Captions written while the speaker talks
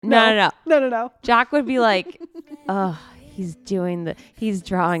No. Jack would be like, oh, he's drawing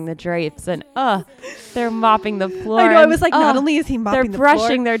the drapes and they're mopping the floor. I know. I was like, not only is he mopping they're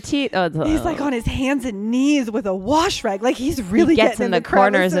brushing the their teeth. he's like on his hands and knees with a wash rag. Like he's really he gets getting in the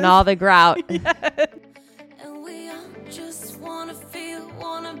corners and all the grout. Yes. And we all just wanna feel,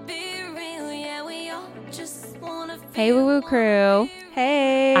 wanna be real. Yeah, we all just wanna feel. Hey, Woo Woo Crew.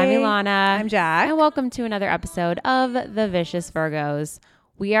 Hey, I'm Ilana. I'm Jack. And welcome to another episode of The Vicious Virgos.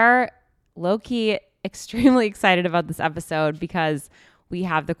 We are low-key extremely excited about this episode because we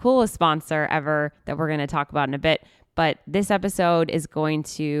have the coolest sponsor ever that we're going to talk about in a bit. But this episode is going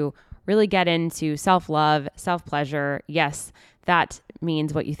to really get into self-love, self-pleasure. Yes, that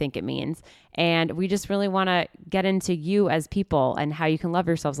means what you think it means. And we just really want to get into you as people and how you can love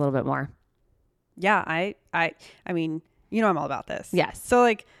yourselves a little bit more. Yeah, I mean, you know, I'm all about this. Yes. So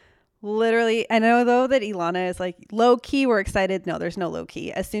like literally, I know though that Ilana is like low key. We're excited. No, there's no low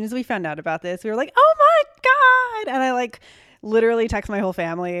key. As soon as we found out about this, we were like, oh my God. And I like literally text my whole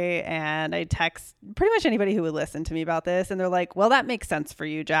family and I text pretty much anybody who would listen to me about this. And they're like, well, that makes sense for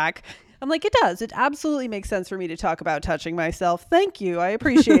you, Jack. I'm like, it does. It absolutely makes sense for me to talk about touching myself. Thank you. I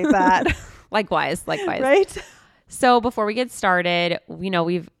appreciate that. Likewise. Right? So before we get started, you know,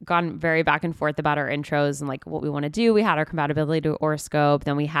 we've gone very back and forth about our intros and like what we want to do. We had our compatibility to horoscope.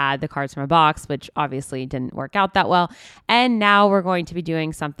 Then we had the cards from a box, which obviously didn't work out that well. And now we're going to be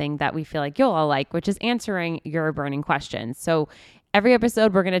doing something that we feel like you'll all like, which is answering your burning questions. So every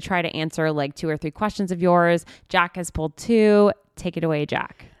episode, we're going to try to answer like 2 or 3 questions of yours. Jack has pulled 2. Take it away,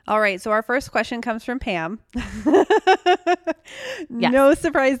 Jack. All right. So our first question comes from Pam. Yes. No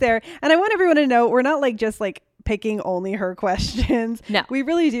surprise there. And I want everyone to know we're not like just like picking only her questions. No. We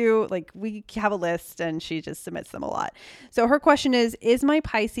really do. Like we have a list and she just submits them a lot. So her question is my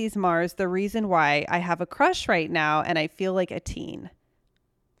Pisces Mars the reason why I have a crush right now and I feel like a teen?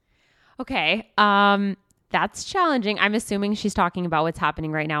 Okay. That's challenging. I'm assuming she's talking about what's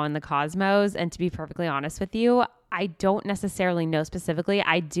happening right now in the cosmos. And to be perfectly honest with you, I don't necessarily know specifically.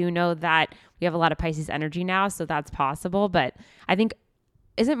 I do know that we have a lot of Pisces energy now, so that's possible. But I think,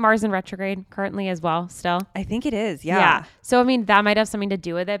 isn't Mars in retrograde currently as well still? I think it is. Yeah. So, I mean, that might have something to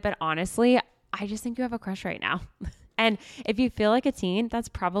do with it. But honestly, I just think you have a crush right now. And if you feel like a teen, that's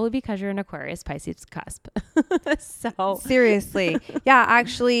probably because you're an Aquarius Pisces cusp. So Seriously. Yeah,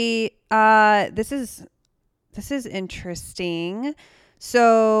 actually, this is interesting.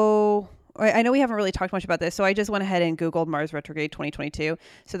 So I know we haven't really talked much about this, so I just went ahead and Googled Mars retrograde 2022.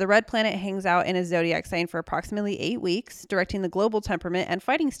 So the red planet hangs out in a zodiac sign for approximately 8 weeks, directing the global temperament and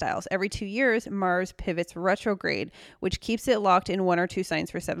fighting styles. Every 2 years, Mars pivots retrograde, which keeps it locked in 1 or 2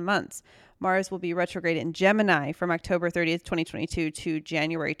 signs for 7 months. Mars will be retrograde in Gemini from October 30th, 2022 to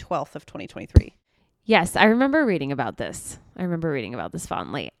January 12th of 2023. yes, I remember reading about this.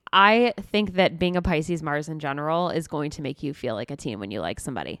 Fondly. I think that being a Pisces Mars in general is going to make you feel like a teen when you like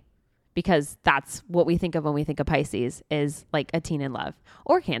somebody. Because that's what we think of when we think of Pisces is like a teen in love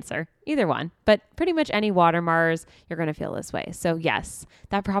or Cancer, either one. But pretty much any water Mars, you're going to feel this way. So yes,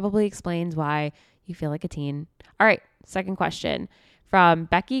 that probably explains why you feel like a teen. All right, second question from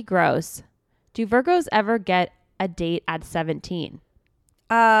Becky Gross. Do Virgos ever get a date at 17?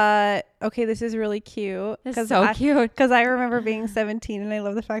 Okay, this is really cute. It's so cute. Because I remember being 17 and I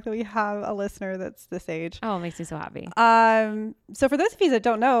love the fact that we have a listener that's this age. Oh, it makes me so happy. So for those of you that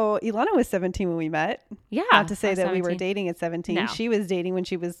don't know, Ilana was 17 when we met. Yeah. Not to say I was that we 17. were dating at 17. No. She was dating when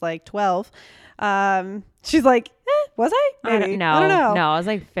she was like 12. She's like, was I? Maybe. I don't know. No, I was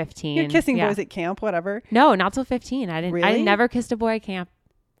like 15. You're kissing boys at camp, whatever. No, not till 15. I didn't. I Really? never kissed a boy at camp.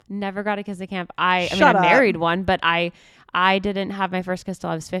 Never got a kiss at camp. I mean, Shut I up. married one, but I didn't have my first kiss till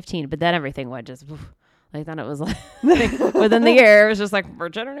I was 15. But then everything went just like then it was like within the year it was just like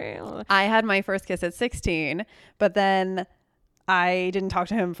virginity. I had my first kiss at 16, but then I didn't talk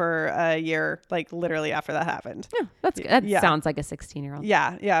to him for a year, like literally after that happened. Yeah, that's good. That Yeah. sounds like a 16-year-old.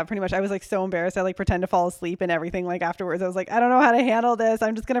 Yeah, pretty much. I was like so embarrassed. I like pretend to fall asleep and everything. Like afterwards, I was like, I don't know how to handle this.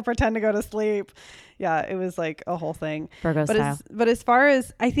 I'm just gonna pretend to go to sleep. Yeah, it was like a whole thing. Virgo style. But as far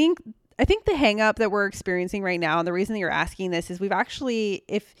as I think the hang up that we're experiencing right now, and the reason that you're asking this is we've actually,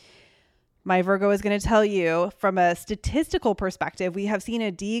 if my Virgo is going to tell you from a statistical perspective, we have seen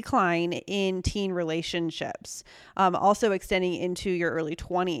a decline in teen relationships, also extending into your early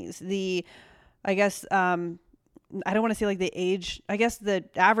 20s. I guess, I don't want to say like the age, I guess the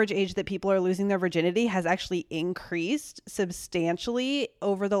average age that people are losing their virginity has actually increased substantially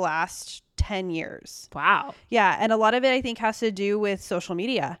over the last 10 years. Wow. Yeah. And a lot of it, I think, has to do with social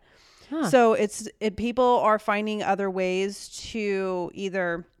media. Huh. So people are finding other ways to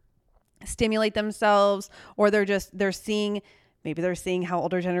either stimulate themselves, or they're seeing maybe they're seeing how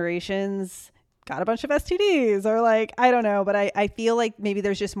older generations got a bunch of STDs, or like, I don't know, but I feel like maybe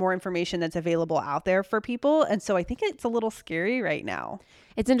there's just more information that's available out there for people. And so I think it's a little scary right now.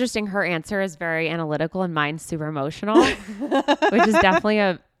 It's interesting. Her answer is very analytical and mine's super emotional, which is definitely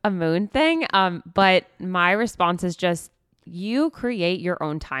a moon thing. But my response is just, you create your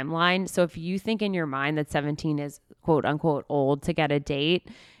own timeline. So if you think in your mind that 17 is quote unquote old to get a date,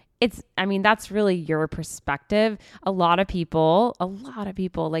 that's really your perspective. A lot of people,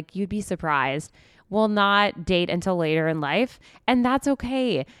 like, you'd be surprised, will not date until later in life. And that's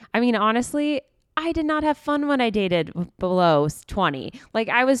okay. I mean, honestly, I did not have fun when I dated below 20. Like,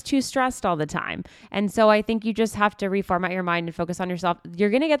 I was too stressed all the time. And so I think you just have to reformat your mind and focus on yourself.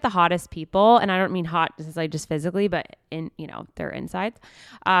 You're going to get the hottest people. And I don't mean hot just physically, but in, their insides.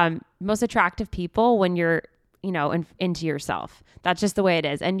 Most attractive people when you're, into yourself. That's just the way it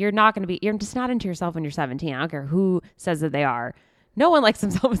is. And you're just not into yourself when you're 17. I don't care who says that they are. No one likes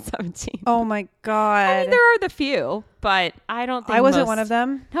themselves at 17. Oh my God. I mean, there are the few, but I don't think I wasn't one of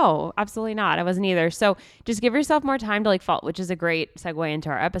them. No, absolutely not. I wasn't either. So just give yourself more time to fall, which is a great segue into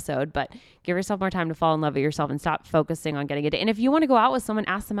our episode, but give yourself more time to fall in love with yourself and stop focusing on getting a date. And if you want to go out with someone,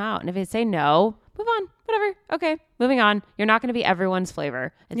 ask them out. And if they say no, move on, whatever. Okay, moving on. You're not going to be everyone's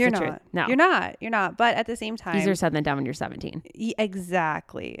flavor. It's You're the not. truth. No, You're not. But at the same time, easier said than done when you're 17.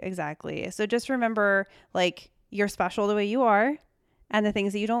 Exactly. So just remember, like, you're special the way you are. And the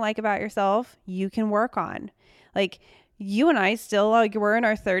things that you don't like about yourself, you can work on. Like, you and I still, like, we're in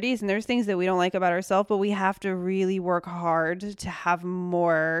our 30s and there's things that we don't like about ourselves, but we have to really work hard to have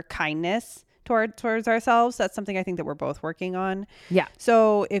more kindness towards ourselves. That's something I think that we're both working on. Yeah.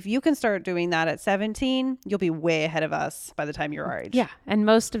 So if you can start doing that at 17, you'll be way ahead of us by the time you're our age. Yeah. And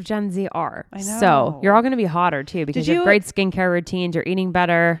most of Gen Z are. I know. So you're all going to be hotter too, because you have great skincare routines. You're eating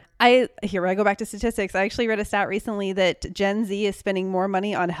better. I go back to statistics. I actually read a stat recently that Gen Z is spending more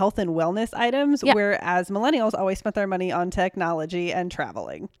money on health and wellness items, whereas millennials always spent their money on technology and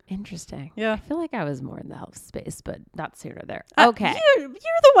traveling. Interesting. Yeah. I feel like I was more in the health space, but that's here or there. Okay. You're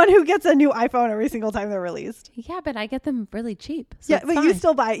the one who gets a new iPhone every single time they're released. Yeah, but I get them really cheap. So yeah, but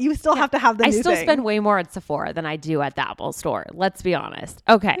fine. You still have to have the new thing. I still thing. spend way more at Sephora than I do at the Apple store. Let's be honest.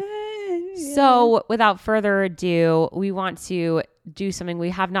 Okay. So without further ado, we want to do something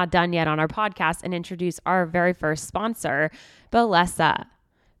we have not done yet on our podcast and introduce our very first sponsor, Bellesa.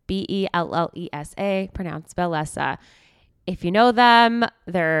 Bellesa, pronounced Bellesa. If you know them,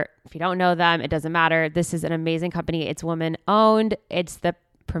 if you don't know them, it doesn't matter. This is an amazing company. It's woman owned. It's the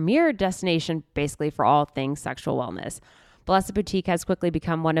premier destination basically for all things sexual wellness. Bellesa Boutique has quickly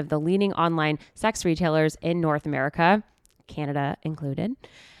become one of the leading online sex retailers in North America, Canada included.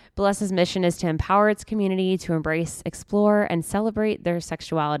 Bellesa's mission is to empower its community to embrace, explore, and celebrate their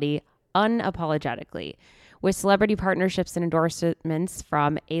sexuality unapologetically. With celebrity partnerships and endorsements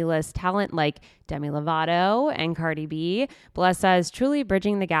from A-list talent like Demi Lovato and Cardi B, Bellesa is truly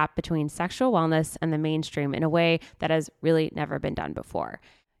bridging the gap between sexual wellness and the mainstream in a way that has really never been done before.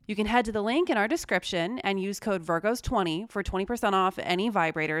 You can head to the link in our description and use code Virgos20 for 20% off any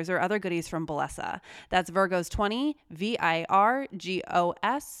vibrators or other goodies from Bellesa. That's Virgos20, VIRGOS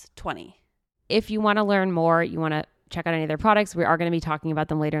 20. If you want to learn more, you want to check out any of their products, we are going to be talking about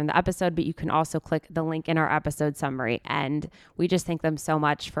them later in the episode, but you can also click the link in our episode summary. And we just thank them so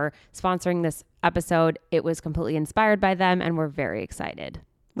much for sponsoring this episode. It was completely inspired by them and we're very excited.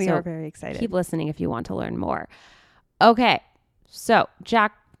 We are very excited. Keep listening if you want to learn more. Okay, so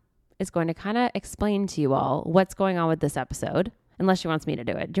Jack is going to kind of explain to you all what's going on with this episode, unless she wants me to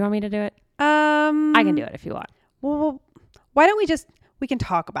do it. Do you want me to do it? I can do it if you want. Well, why don't we can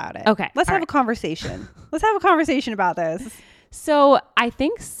talk about it. Okay. Let's have a conversation. Let's have a conversation about this. So I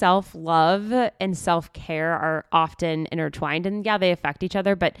think self-love and self-care are often intertwined, and yeah, they affect each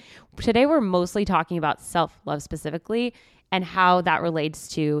other. But today we're mostly talking about self-love specifically and how that relates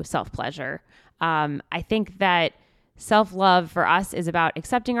to self-pleasure. I think that self-love for us is about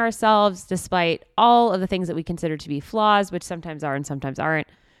accepting ourselves despite all of the things that we consider to be flaws, which sometimes are and sometimes aren't.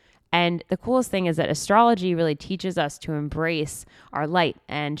 And the coolest thing is that astrology really teaches us to embrace our light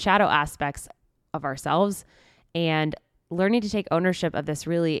and shadow aspects of ourselves. And learning to take ownership of this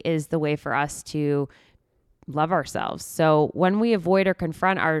really is the way for us to love ourselves. So when we avoid or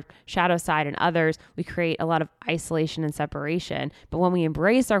confront our shadow side in others, we create a lot of isolation and separation. But when we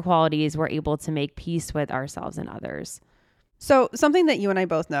embrace our qualities, we're able to make peace with ourselves and others. So something that you and I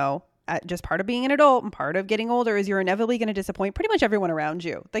both know, just part of being an adult and part of getting older, is you're inevitably going to disappoint pretty much everyone around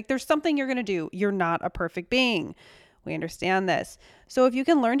you. Like, there's something you're going to do. You're not a perfect being. We understand this. So if you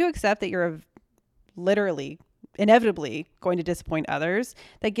can learn to accept that you're literally inevitably going to disappoint others,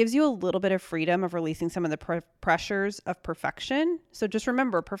 that gives you a little bit of freedom of releasing some of the pressures of perfection. So just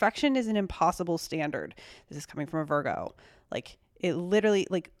remember, perfection is an impossible standard. This is coming from a Virgo. Like, it literally,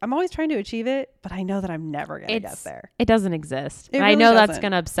 like, I'm always trying to achieve it, but I know that I'm never going to get there. It doesn't exist. It And really I know that's doesn't.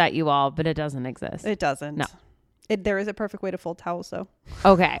 going to upset you all, but it doesn't exist. It doesn't. No. There is a perfect way to fold towels, so.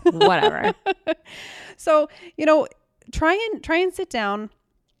 Okay, whatever. So, try and sit down.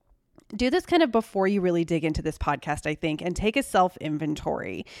 Do this kind of before you really dig into this podcast, I think, and take a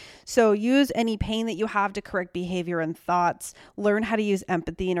self-inventory. So use any pain that you have to correct behavior and thoughts. Learn how to use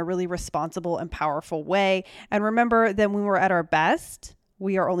empathy in a really responsible and powerful way. And remember that when we're at our best,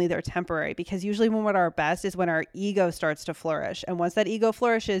 we are only there temporary, because usually when we're at our best is when our ego starts to flourish. And once that ego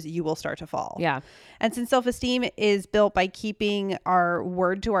flourishes, you will start to fall. Yeah. And since self-esteem is built by keeping our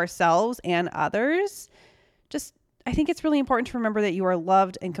word to ourselves and others, I think it's really important to remember that you are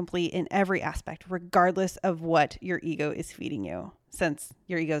loved and complete in every aspect, regardless of what your ego is feeding you, since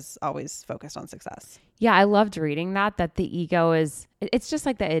your ego is always focused on success. Yeah, I loved reading that the ego is, it's just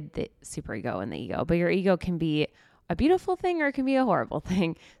like the superego and the ego, but your ego can be a beautiful thing or it can be a horrible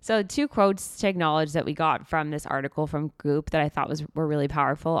thing. So 2 quotes to acknowledge that we got from this article from Goop that I thought were really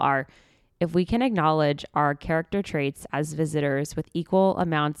powerful are, if we can acknowledge our character traits as visitors with equal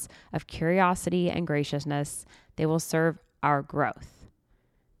amounts of curiosity and graciousness, they will serve our growth.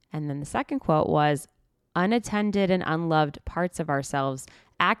 And then the second quote was, unattended and unloved parts of ourselves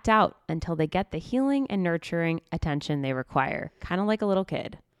act out until they get the healing and nurturing attention they require. Kind of like a little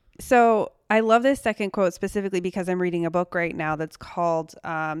kid. So I love this second quote specifically because I'm reading a book right now that's called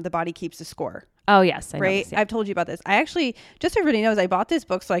The Body Keeps the Score. Oh, yes. I know Right. this, yeah. I've told you about this. I actually, just so everybody knows, I bought this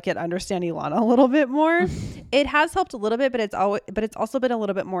book so I could understand Ilana a little bit more. It has helped a little bit, but it's also been a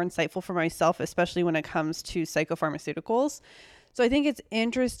little bit more insightful for myself, especially when it comes to psychopharmaceuticals. So I think it's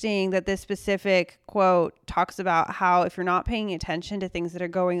interesting that this specific quote talks about how if you're not paying attention to things that are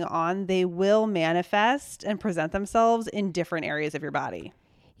going on, they will manifest and present themselves in different areas of your body.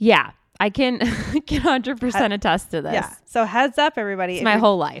 Yeah. I can 100% attest to this. Yeah. So heads up, everybody. It's my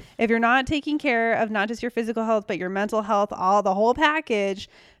whole life. If you're not taking care of not just your physical health, but your mental health, the whole package,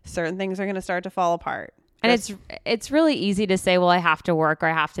 certain things are going to start to fall apart. And it's really easy to say, well, I have to work or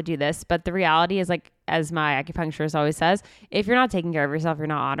I have to do this. But the reality is, like, as my acupuncturist always says, if you're not taking care of yourself, you're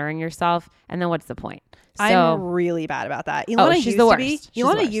not honoring yourself. And then what's the point? I'm really bad about that. Ilana she's used the to worst. be. She's the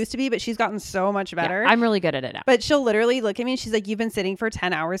Ilana worst. used to be, but she's gotten so much better. Yeah, I'm really good at it now. But she'll literally look at me and she's like, you've been sitting for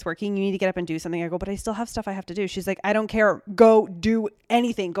 10 hours working. You need to get up and do something. I go, but I still have stuff I have to do. She's like, I don't care. Go do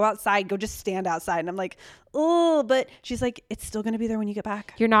anything. Go outside. Go just stand outside. And I'm like, oh, but she's like, it's still going to be there when you get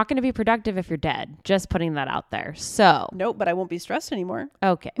back. You're not going to be productive if you're dead. Just putting that out there. So, Nope, but I won't be stressed anymore.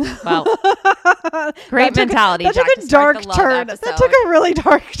 okay. Well, great mentality. That took Jack, a to start dark the love turn. That episode. took a really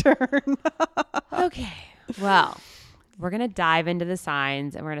dark turn. Okay. Well, we're going to dive into the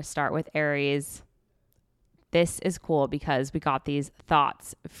signs and we're going to start with Aries. This is cool because we got these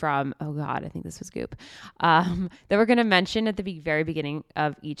thoughts from, oh God, I think this was Goop, that we're going to mention at the very beginning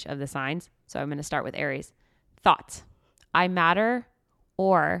of each of the signs. So I'm going to start with Aries. Thoughts. I matter,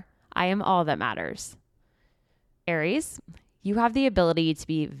 or I am all that matters. Aries, you have the ability to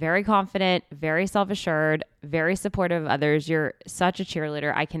be very confident, very self-assured, very supportive of others. You're such a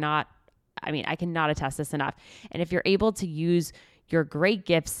cheerleader. I cannot attest this enough. And if you're able to use your great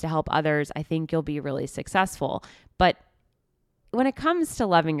gifts to help others, I think you'll be really successful. But when it comes to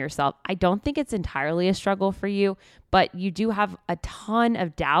loving yourself, I don't think it's entirely a struggle for you, but you do have a ton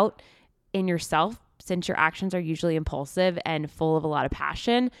of doubt in yourself since your actions are usually impulsive and full of a lot of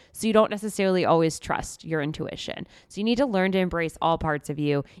passion. So you don't necessarily always trust your intuition. So you need to learn to embrace all parts of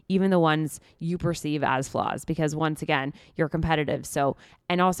you, even the ones you perceive as flaws, because once again, you're competitive. So,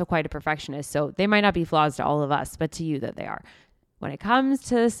 and also quite a perfectionist. So they might not be flaws to all of us, but to you that they are. When it comes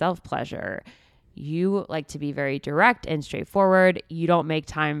to self-pleasure, you like to be very direct and straightforward. You don't make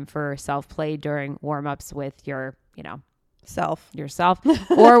time for self-play during warm-ups with yourself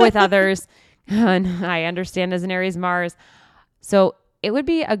or with others. And I understand as an Aries Mars. So it would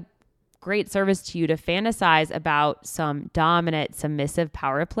be a great service to you to fantasize about some dominant, submissive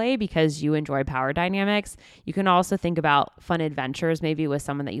power play because you enjoy power dynamics. You can also think about fun adventures, maybe with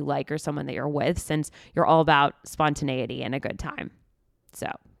someone that you like or someone that you're with, since you're all about spontaneity and a good time. So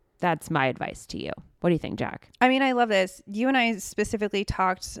that's my advice to you. What do you think, Jack? I mean, I love this. You and I specifically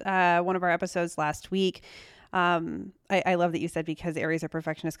talked one of our episodes last week I love that you said because Aries are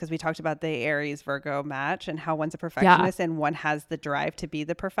perfectionists, because we talked about the Aries Virgo match and how one's a perfectionist and one has the drive to be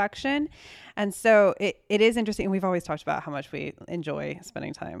the perfection. And so it is interesting. We've always talked about how much we enjoy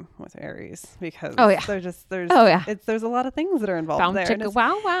spending time with Aries because there's a lot of things that are involved there.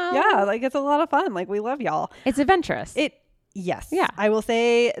 Wow. Yeah, like it's a lot of fun. Like we love y'all. It's adventurous. Yes. Yeah. I will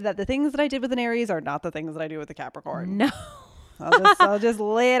say that the things that I did with an Aries are not the things that I do with a Capricorn. No. I'll just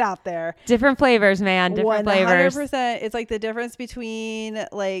lay it out there. Different flavors, man. Different 100%. flavors. It's like the difference between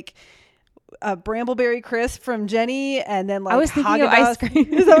like a Brambleberry crisp from Jenny and then like I was thinking of Haagen-Dazs. ice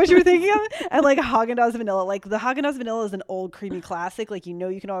cream. Is that what you were thinking of? And like Haagen-Dazs vanilla. Like the Haagen-Dazs vanilla is an old creamy classic. Like,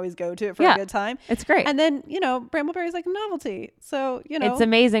 you can always go to it for a good time. It's great. And then, Brambleberry is like a novelty. So, it's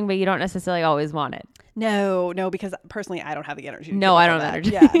amazing, but you don't necessarily always want it. No, because personally I don't have the energy. No, I don't have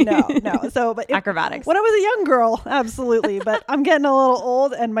energy. Yeah, no. So, but acrobatics. When I was a young girl, absolutely. But I'm getting a little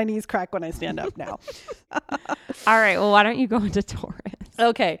old and my knees crack when I stand up now. All right. Well, why don't you go into Taurus?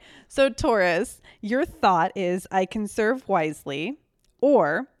 Okay. So Taurus, your thought is I can serve wisely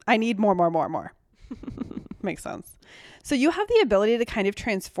or I need more. Makes sense. So you have the ability to kind of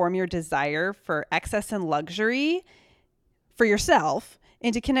transform your desire for excess and luxury for yourself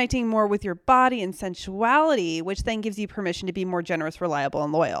into connecting more with your body and sensuality, which then gives you permission to be more generous, reliable,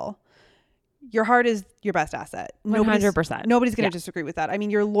 and loyal. Your heart is your best asset. 100%. Nobody's going to disagree with that. I mean,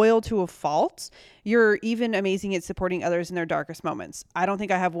 you're loyal to a fault. You're even amazing at supporting others in their darkest moments. I don't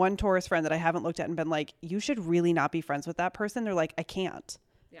think I have one Taurus friend that I haven't looked at and been like, you should really not be friends with that person. They're like, I can't.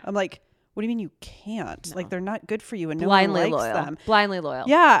 Yeah. I'm like, what do you mean you can't? No. Like, they're not good for you and blindly no one likes loyal. them. Blindly loyal.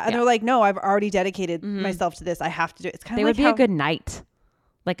 Yeah. And they're like, no, I've already dedicated myself to this. I have to do it. It's kind of like they would be a good knight.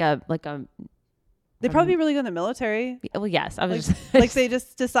 Like a they'd probably be really good in the military. Well, yes, I was just like they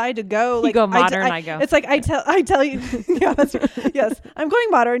just decide to go. Like you go modern, I go. It's like I tell you. Yeah, that's right. Yes, I'm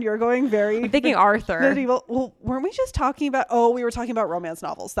going modern. You're going very. I'm thinking Arthur. Medieval. Well, weren't we just talking about? Oh, we were talking about romance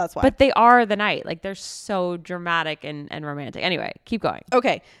novels. That's why. But they are the knight. Like they're so dramatic and romantic. Anyway, keep going.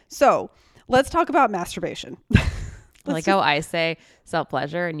 Okay, so let's talk about masturbation. I say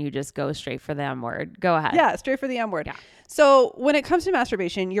self-pleasure and you just go straight for the M word. Go ahead. Yeah, straight for the M word. Yeah. So when it comes to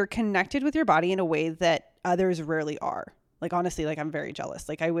masturbation, you're connected with your body in a way that others rarely are. Like, honestly, like I'm very jealous.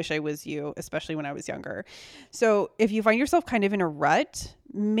 Like I wish I was you, especially when I was younger. So if you find yourself kind of in a rut,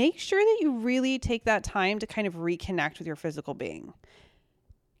 make sure that you really take that time to kind of reconnect with your physical being.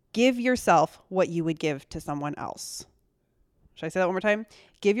 Give yourself what you would give to someone else. Should I say that one more time?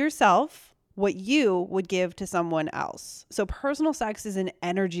 Give yourself what you would give to someone else. So personal sex is an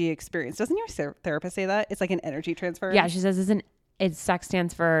energy experience. Doesn't your therapist say that? It's like an energy transfer. Yeah, she says sex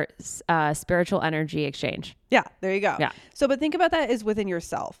stands for spiritual energy exchange. Yeah, there you go. Yeah. So, but think about that as within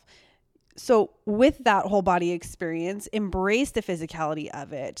yourself. So with that whole body experience, embrace the physicality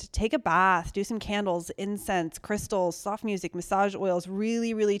of it. Take a bath, do some candles, incense, crystals, soft music, massage oils.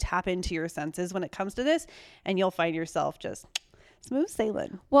 Really, really tap into your senses when it comes to this. And you'll find yourself just smooth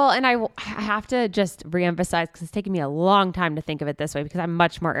sailing. Well, and I have to just reemphasize, because it's taken me a long time to think of it this way, because I'm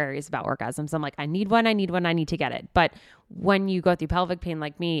much more Aries about orgasms. I'm like, I need one, I need to get it. But when you go through pelvic pain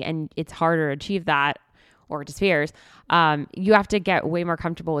like me, and it's harder to achieve that, or just fears, you have to get way more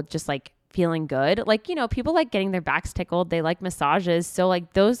comfortable with just like feeling good. Like, people like getting their backs tickled. They like massages. So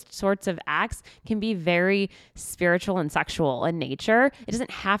like those sorts of acts can be very spiritual and sexual in nature. It doesn't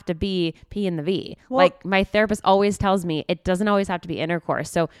have to be P in the V. Well, like my therapist always tells me it doesn't always have to be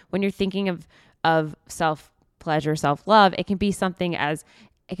intercourse. So when you're thinking of self-pleasure, self-love, it can be something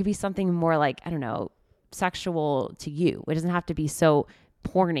more like, I don't know, sexual to you. It doesn't have to be so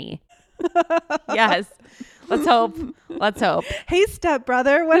porny. Yes. Let's hope. Hey,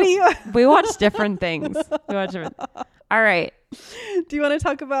 stepbrother, what are you? We watch different things. All right. Do you want to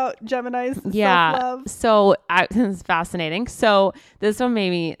talk about Gemini's self-love? So it's fascinating. So this one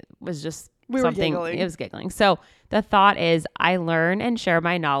maybe was just something. It was giggling. So the thought is I learn and share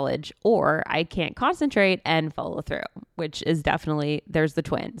my knowledge, or I can't concentrate and follow through, which is definitely, there's the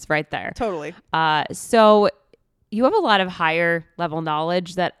twins right there. Totally. So you have a lot of higher level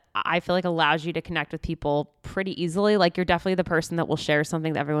knowledge that I feel like allows you to connect with people pretty easily. Like you're definitely the person that will share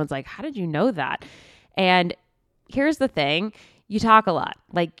something that everyone's like, how did you know that? And here's the thing. You talk a lot,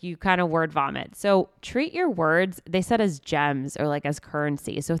 like you kind of word vomit. So treat your words, they said, as gems or like as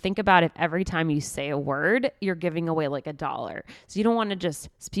currency. So think about if every time you say a word, you're giving away like $1. So you don't want to just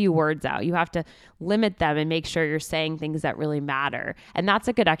spew words out. You have to limit them and make sure you're saying things that really matter. And that's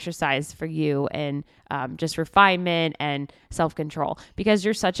a good exercise for you in just refinement and self-control, because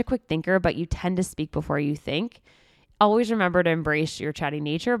you're such a quick thinker, but you tend to speak before you think. Always remember to embrace your chatty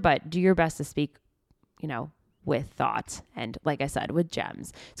nature, but do your best to speak, with thought and, like I said, with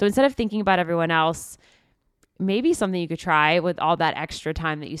gems. So instead of thinking about everyone else, maybe something you could try with all that extra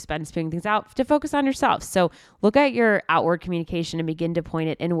time that you spend spinning things out to focus on yourself. So look at your outward communication and begin to point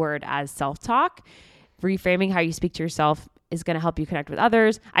it inward as self-talk. Reframing how you speak to yourself is going to help you connect with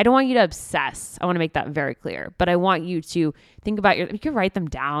others. I don't want you to obsess. I want to make that very clear, but I want you to think about you can write them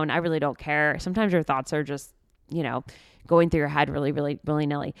down. I really don't care. Sometimes your thoughts are just, going through your head really, really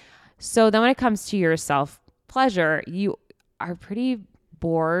willy-nilly. So then when it comes to your self-pleasure, you are pretty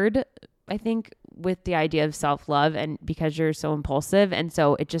bored, I think, with the idea of self-love, and because you're so impulsive, and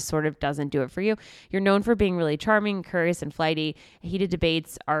so it just sort of doesn't do it for you. You're known for being really charming, curious, and flighty. Heated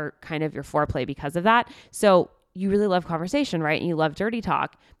debates are kind of your foreplay because of that. So you really love conversation, right? And you love dirty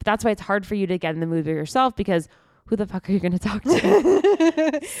talk, but that's why it's hard for you to get in the mood with yourself, because who the fuck are you going to talk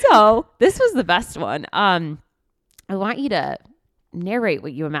to? So this was the best one. I want you to narrate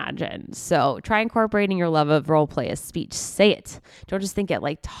what you imagine. So try incorporating your love of role play as speech. Say it. Don't just think it.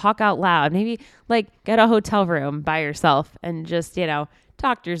 Like, talk out loud. Maybe like get a hotel room by yourself and just,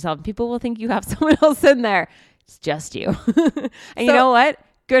 talk to yourself. People will think you have someone else in there. It's just you. And you know what?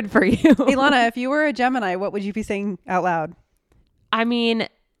 Good for you. Ilana, if you were a Gemini, what would you be saying out loud? I mean,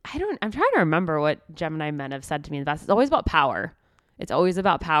 I'm trying to remember what Gemini men have said to me in the past. It's always about power. It's always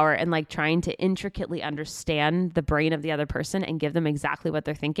about power and like trying to intricately understand the brain of the other person and give them exactly what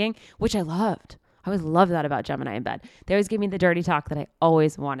they're thinking, which I loved. I always loved that about Gemini in bed. They always give me the dirty talk that I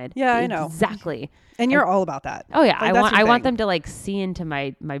always wanted. Yeah, I know. Exactly. And you're all about that. Oh yeah. Like, I want them to like see into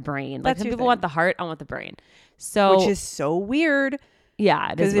my brain. Like, some people want the heart, I want the brain. So, which is so weird.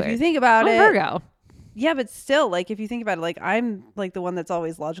 Yeah, it is Because if you think about it, Virgo. Yeah, but still, like, if you think about it, like, I'm like the one that's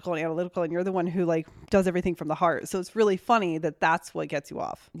always logical and analytical, and you're the one who like does everything from the heart. So it's really funny that that's what gets you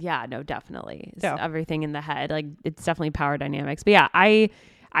off. Yeah, no, definitely. It's Yeah. everything in the head. Like, it's definitely power dynamics. But yeah, I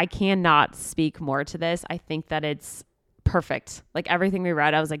cannot speak more to this. I think that it's perfect. Like, everything we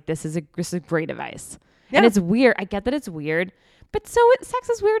read, I was like, this is great advice. Yeah. And it's weird. I get that it's weird, but sex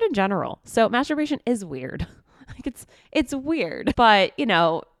is weird in general. So masturbation is weird. Like, it's weird. But,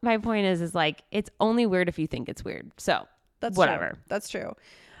 my point is like, it's only weird if you think it's weird. So That's whatever. True. That's true.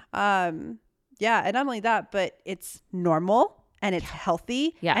 Yeah, and not only that, but it's normal and it's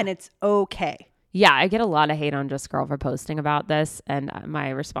healthy and it's okay. Yeah, I get a lot of hate on Just Girl for posting about this, and my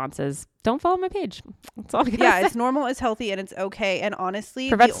response is, don't follow my page. That's all I gotta say. It's normal, it's healthy, and it's okay. And honestly,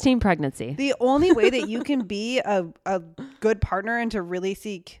 prevents teen pregnancy. The only way that you can be a good partner and to really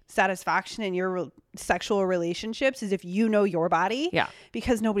seek satisfaction in your sexual relationships is if you know your body. Yeah.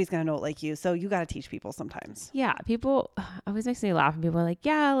 Because nobody's going to know it like you. So you got to teach people sometimes. Yeah. People always makes me laugh, and people are like,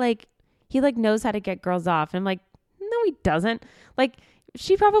 yeah, like he like knows how to get girls off. And I'm like, no, he doesn't. Like,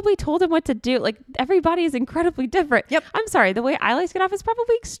 she probably told him what to do. Like, everybody is incredibly different. Yep. I'm sorry. The way I like to get off is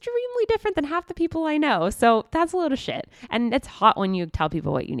probably extremely different than half the people I know. So that's a load of shit. And it's hot when you tell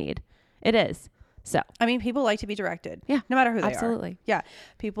people what you need. It is. So, I mean, people like to be directed. Yeah. No matter who they are. Absolutely. Yeah.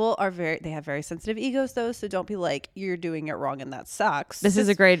 People are they have very sensitive egos though. So don't be like, you're doing it wrong and that sucks. This is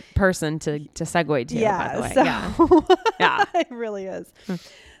a great person to segue to, by the way. So Yeah. It really is.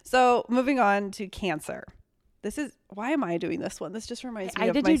 So moving on to Cancer. Why am I doing this one? This just reminds me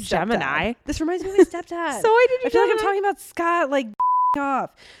of my stepdad. Gemini. This reminds me of my stepdad. So I did you I feel like I'm talking about Scott, like, off.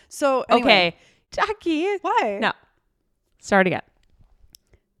 So anyway. Okay. Jackie. Why? No. Start again.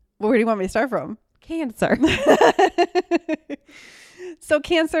 Where do you want me to start from? Cancer. So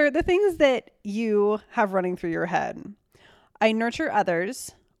Cancer, the things that you have running through your head. I nurture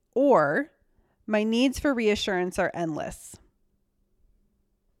others, or my needs for reassurance are endless.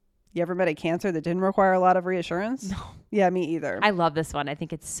 You ever met a Cancer that didn't require a lot of reassurance? No. Yeah, me either. I love this one. I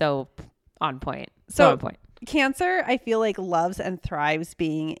think it's so on point. So on point. Cancer, I feel like loves and thrives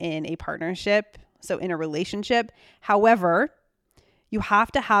being in a partnership, so in a relationship. However, you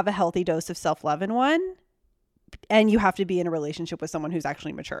have to have a healthy dose of self-love in one, and you have to be in a relationship with someone who's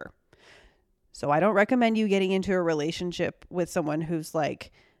actually mature. So I don't recommend you getting into a relationship with someone who's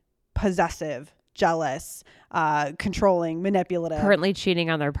like possessive, jealous, controlling, manipulative. Currently cheating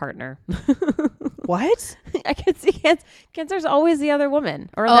on their partner. What? I can see Cancer's always the other woman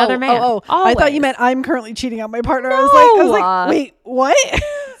or the other man. Oh, I thought you meant I'm currently cheating on my partner. No. I was like, wait, what?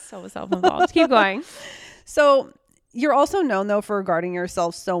 So self-involved. Keep going. So you're also known though for regarding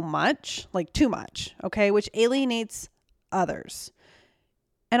yourself so much, like too much, okay, which alienates others.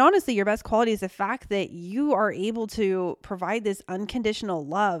 And honestly, your best quality is the fact that you are able to provide this unconditional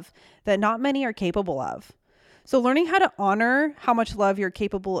love that not many are capable of. So learning how to honor how much love you're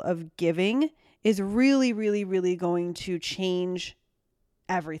capable of giving is really, really, really going to change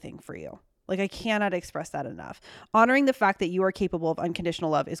everything for you. Like, I cannot express that enough. Honoring the fact that you are capable of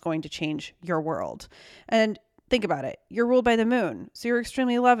unconditional love is going to change your world. And think about it. You're ruled by the moon, so you're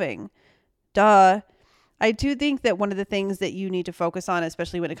extremely loving. Duh. I do think that one of the things that you need to focus on,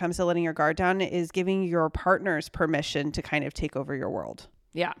 especially when it comes to letting your guard down, is giving your partners permission to kind of take over your world.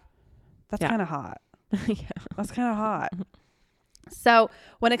 Yeah. That's Yeah. kind of hot. Yeah. That's kind of hot. So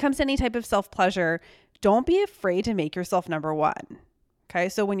when it comes to any type of self-pleasure, don't be afraid to make yourself number one. Okay.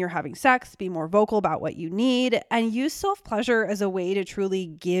 So when you're having sex, be more vocal about what you need and use self-pleasure as a way to truly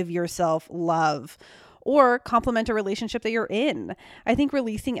give yourself love or complement a relationship that you're in. I think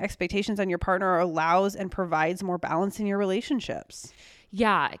releasing expectations on your partner allows and provides more balance in your relationships.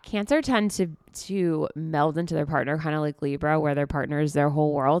 Yeah, Cancer tend to meld into their partner, kind of like Libra, where their partner is their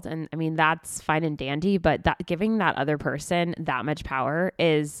whole world. And I mean, that's fine and dandy, but that giving that other person that much power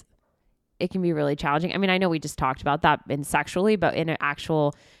it can be really challenging. I mean, I know we just talked about that in sexually, but in an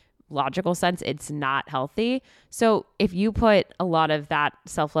actual logical sense, it's not healthy. So if you put a lot of that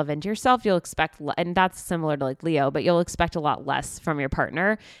self-love into yourself, you'll expect, and that's similar to like Leo, but you'll expect a lot less from your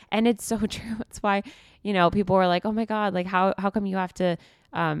partner. And it's so true. It's why, people are like, oh my God, like how come you have to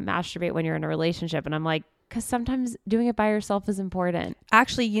masturbate when you're in a relationship? And I'm like, because sometimes doing it by yourself is important.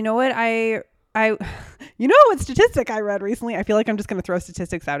 Actually, you know what? What statistic I read recently? I feel like I'm just going to throw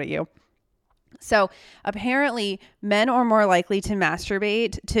statistics out at you. So apparently men are more likely to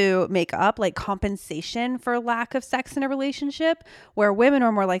masturbate to make up like compensation for lack of sex in a relationship, where women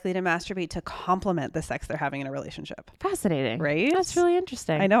are more likely to masturbate to complement the sex they're having in a relationship. Fascinating. Right? That's really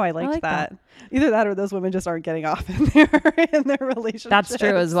interesting. I know. I liked that. Either that or those women just aren't getting off in their relationship. That's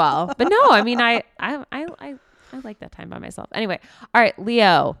true as well. But no, I mean, I like that time by myself. Anyway. All right,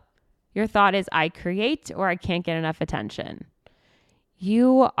 Leo, your thought is I create or I can't get enough attention.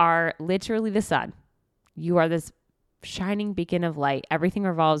 You are literally the sun. You are this shining beacon of light. Everything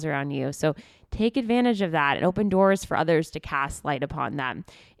revolves around you. So take advantage of that and open doors for others to cast light upon them.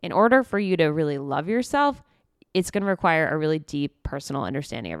 In order for you to really love yourself, it's going to require a really deep personal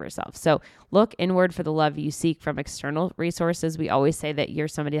understanding of yourself. So look inward for the love you seek from external resources. We always say that you're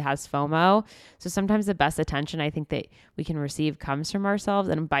somebody that has FOMO. So sometimes the best attention I think that we can receive comes from ourselves.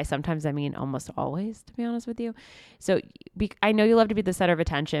 And by sometimes, I mean almost always, to be honest with you. So I know you love to be the center of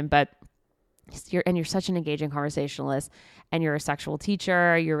attention, but you're such an engaging conversationalist and you're a sexual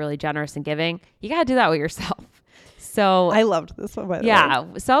teacher. You're really generous and giving. You got to do that with yourself. So I loved this one, by the way. Yeah,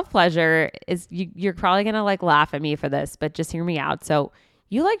 self-pleasure is, you're probably going to like laugh at me for this, but just hear me out. So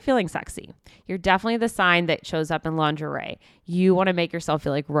you like feeling sexy. You're definitely the sign that shows up in lingerie. You want to make yourself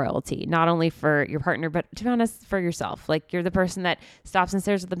feel like royalty, not only for your partner, but to be honest, for yourself. Like you're the person that stops and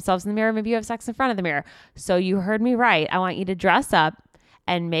stares at themselves in the mirror. Maybe you have sex in front of the mirror. So you heard me right. I want you to dress up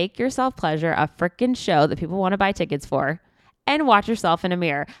and make your self-pleasure a freaking show that people want to buy tickets for. And watch yourself in a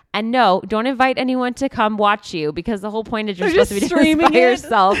mirror. And no, don't invite anyone to come watch you because the whole point is you're supposed to be doing this by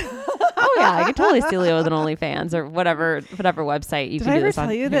yourself. Oh yeah, I could totally steal you with an OnlyFans or whatever website you can do this on.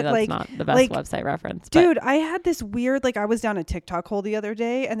 Did I ever tell you Maybe that that's like not the best website reference? Dude, I had this weird, I was down a TikTok hole the other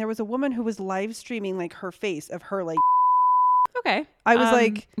day and there was a woman who was live streaming like her face of her like. Okay. I was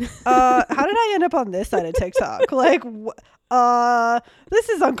like, how did I end up on this side of TikTok? This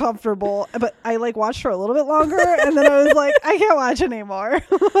is uncomfortable. But I watched for a little bit longer and then I was like, I can't watch anymore.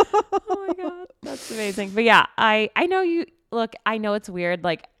 Oh my God. That's amazing. But yeah, I know you look, I know it's weird.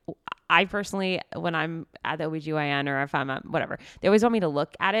 Like I personally, when I'm at the OBGYN or if I'm at whatever, they always want me to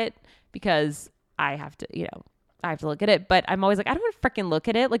look at it because I have to, I have to look at it, but I'm always like, I don't want to freaking look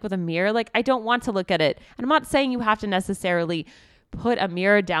at it like with a mirror. Like I don't want to look at it. And I'm not saying you have to necessarily put a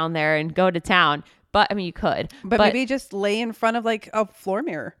mirror down there and go to town, but I mean, you could, but maybe just lay in front of a floor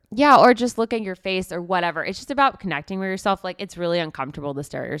mirror. Yeah. Or just look at your face or whatever. It's just about connecting with yourself. Like it's really uncomfortable to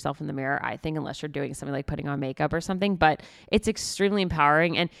stare at yourself in the mirror, I think, unless you're doing something like putting on makeup or something, but it's extremely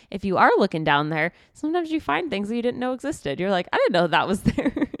empowering. And if you are looking down there, sometimes you find things that you didn't know existed. You're like, I didn't know that was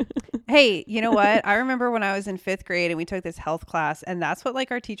there. Hey, you know what? I remember when I was in 5th grade and we took this health class and that's what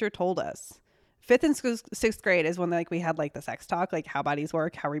our teacher told us. 5th and 6th grade is when we had the sex talk, how bodies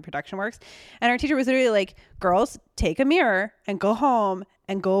work, how reproduction works. And our teacher was literally like, girls, take a mirror and go home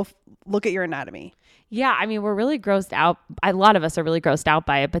and go look at your anatomy. Yeah. I mean, we're really grossed out. A lot of us are really grossed out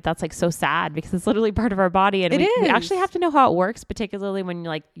by it, but that's so sad because it's literally part of our body. And we actually have to know how it works, particularly when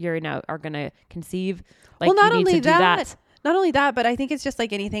you're are going to conceive. Well, not only that. Not only that, but I think it's just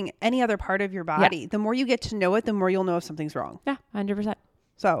like any other part of your body. Yeah. The more you get to know it, the more you'll know if something's wrong. Yeah, 100%.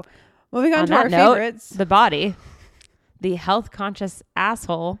 So moving on to our favorites. The body, the health conscious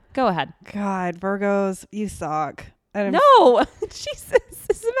asshole. Go ahead. God, Virgos, you suck. No, Jesus.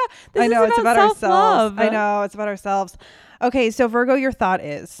 It's about ourselves. I know, it's about ourselves. Okay, so Virgo, your thought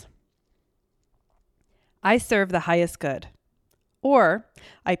is, I serve the highest good. Or,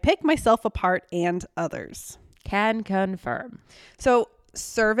 I pick myself apart and others. Can confirm. So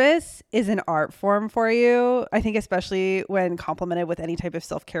service is an art form for you. I think especially when complemented with any type of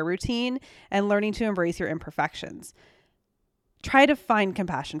self-care routine and learning to embrace your imperfections. Try to find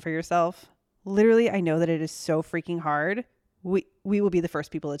compassion for yourself. Literally, I know that it is so freaking hard. We will be the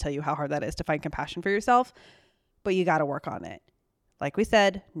first people to tell you how hard that is to find compassion for yourself, but you got to work on it. Like we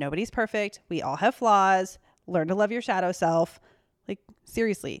said, nobody's perfect. We all have flaws. Learn to love your shadow self. Like,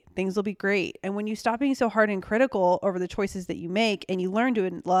 seriously, things will be great. And when you stop being so hard and critical over the choices that you make and you learn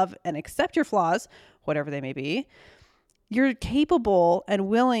to love and accept your flaws, whatever they may be, you're capable and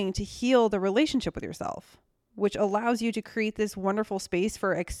willing to heal the relationship with yourself, which allows you to create this wonderful space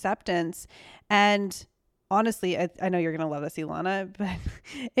for acceptance. And honestly, I know you're going to love this, Ilana,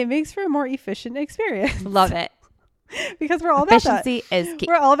 but it makes for a more efficient experience. Love it. Because we're all about Efficiency that. is key.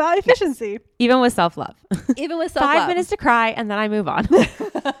 We're all about efficiency. Even with self-love. Even with self-love. 5 minutes to cry and then I move on.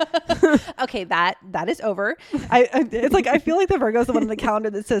 Okay, that is over. It's like I feel like the Virgo is the one on the calendar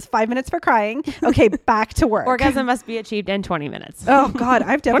that says 5 minutes for crying. Okay, back to work. Orgasm must be achieved in 20 minutes. Oh God,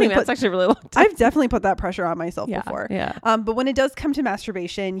 I've 20 definitely minutes actually really long time. I've definitely put that pressure on myself before. Yeah. But when it does come to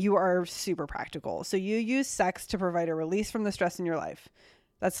masturbation, you are super practical. So you use sex to provide a release from the stress in your life.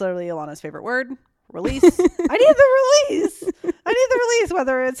 That's literally Ilana's favorite word. Release. I need the release.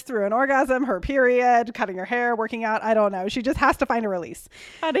 Whether it's through an orgasm, her period, cutting her hair, working out. I don't know. She just has to find a release.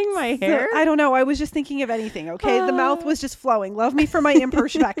 Cutting my hair? So, I don't know. I was just thinking of anything. Okay. The mouth was just flowing. Love me for my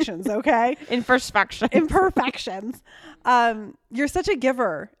imperfections. Okay. Imperfections. You're such a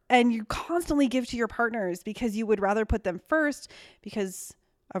giver and you constantly give to your partners because you would rather put them first, because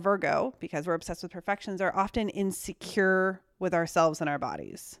a Virgo, because we're obsessed with perfections, are often insecure with ourselves and our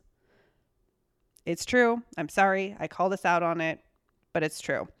bodies. It's true. I'm sorry. I called us out on it, but it's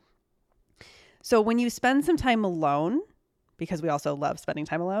true. So when you spend some time alone, because we also love spending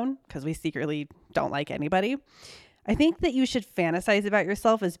time alone because we secretly don't like anybody, I think that you should fantasize about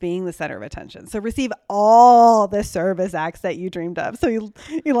yourself as being the center of attention. So receive all the service acts that you dreamed of. So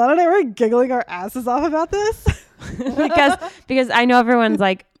Ilana and I were giggling our asses off about this. because I know everyone's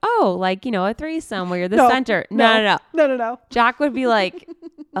like, oh, like, you know, a threesome where you're the center. No. Jack would be like,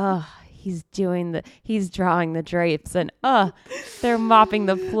 oh, he's drawing the drapes and they're mopping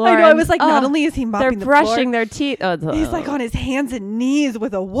the floor. I know. I was like, not only is he mopping the floor, they're brushing their teeth. He's like on his hands and knees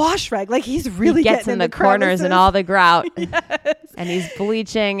with a wash rag. Like he's really he gets getting in the corners and all the grout. Yes. And he's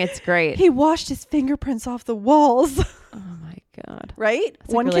bleaching. It's great. He washed his fingerprints off the walls. Oh my God. Right?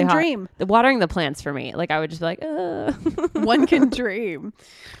 That's One really can hot. dream. The watering the plants for me. Like I would just be like, One can dream.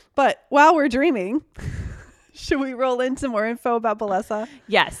 But while we're dreaming, should we roll into more info about Bellesa?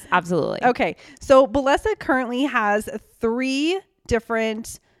 Yes, absolutely. Okay. So Bellesa currently has 3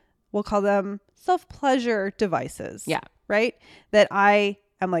 different, we'll call them self-pleasure devices. Yeah. Right? That I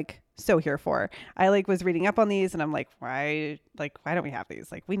am like so here for. I like was reading up on these and I'm like, why don't we have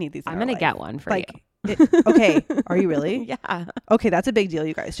these? Like we need these. I'm going to get one for you. Okay. Are you really? Yeah. Okay. That's a big deal,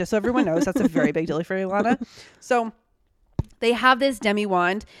 you guys. Just so everyone knows, that's a very big deal for Ilana. So they have this demi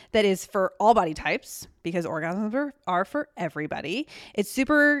wand that is for all body types because orgasms are for everybody. It's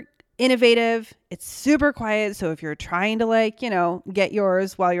super innovative. It's super quiet. So if you're trying to get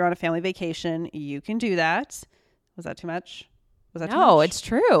yours while you're on a family vacation, you can do that. Was that too much? No, it's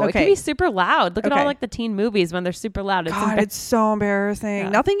true. Okay. It can be super loud. Look at all Okay. the teen movies when they're super loud. It's so embarrassing. Yeah.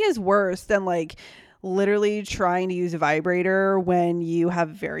 Nothing is worse than literally trying to use a vibrator when you have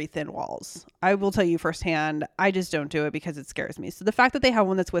very thin walls. I will tell you firsthand, I just don't do it because it scares me. So the fact that they have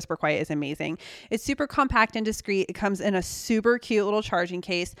one that's whisper quiet is amazing. It's super compact and discreet. It comes in a super cute little charging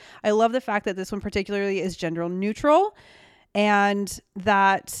case. I love the fact that this one particularly is gender neutral and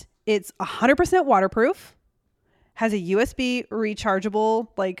that it's 100% waterproof, has a USB rechargeable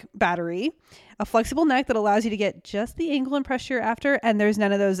battery, a flexible neck that allows you to get just the angle and pressure you're after, and there's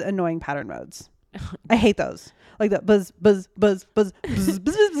none of those annoying pattern modes. I hate those. Like that buzz, buzz, buzz, buzz, buzz, buzz,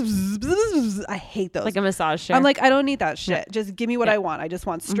 buzz, buzz, buzz. I hate those. like a massage chair. I'm like, I don't need that shit. Yeah. Just give me what I want. I just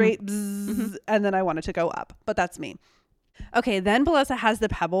want straight buzz, and then I want it to go up. But that's me. Okay, then Bellesa has the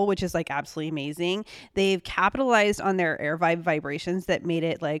Pebble, which is absolutely amazing. They've capitalized on their air vibe vibrations that made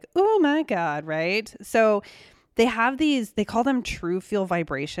it oh my God, right? So they have these, they call them true feel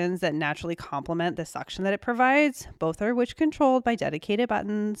vibrations that naturally complement the suction that it provides. Both are which controlled by dedicated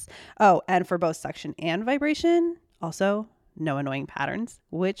buttons. Oh, and for both suction and vibration, also no annoying patterns,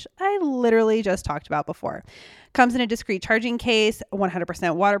 which I literally just talked about before. Comes in a discreet charging case,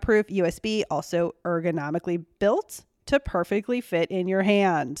 100% waterproof, USB, also ergonomically built to perfectly fit in your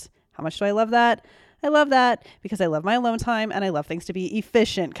hand. How much do I love that? I love that because I love my alone time and I love things to be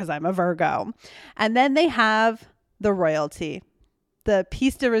efficient because I'm a Virgo. And then they have the Royalty. the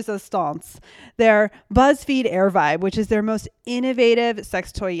piece de resistance, their BuzzFeed Air Vibe, which is their most innovative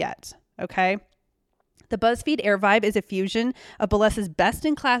sex toy yet. Okay. The BuzzFeed Air Vibe is a fusion of Bellessa's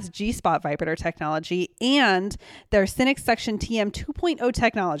best-in-class G-spot vibrator technology and their Cynic Suction TM 2.0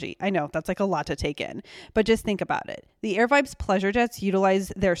 technology. I know, that's like a lot to take in, but just think about it. The Air Vibe's pleasure jets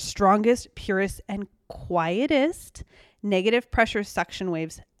utilize their strongest, purest, and quietest negative pressure suction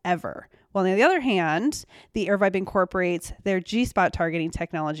waves ever. While on the other hand, the Air Vibe incorporates their G-spot targeting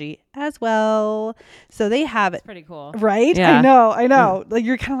technology as well. So they have it. Pretty cool. Right? Yeah. I know. Like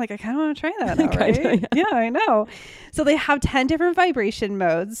you're kind of like, I kind of want to try that now, right? Kinda, Yeah, I know. So they have 10 different vibration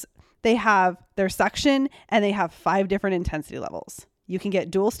modes. They have their suction and they have 5 different intensity levels. You can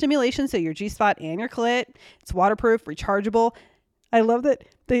get dual stimulation, so your G-spot and your clit. It's waterproof, rechargeable. I love that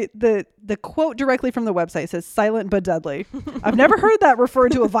the quote directly from the website says silent but deadly. I've never heard that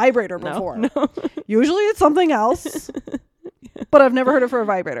referred to a vibrator before. No. Usually it's something else, but I've never heard it for a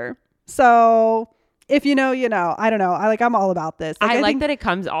vibrator. So if you know, you know. I don't know. I'm all about this. I like think that it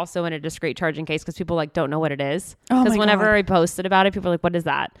comes also in a discreet charging case because people like don't know what it is. Oh Because my whenever God. I posted about it, people are like, "What is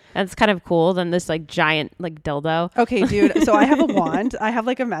that?" And it's kind of cool. Then this like giant like dildo. Okay, dude. So I have a wand. I have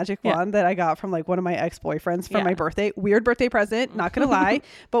like a magic Yeah. wand that I got from like one of my ex-boyfriends for Yeah. my birthday. Weird birthday present. Not going to lie,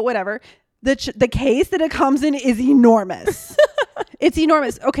 but whatever. The case that it comes in is enormous. It's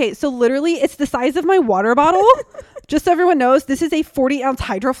enormous. Okay. So literally it's the size of my water bottle. Just so everyone knows, this is a 40-ounce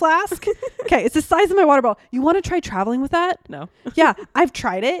hydro flask. Okay. It's the size of my water bottle. You want to try traveling with that? No. Yeah, I've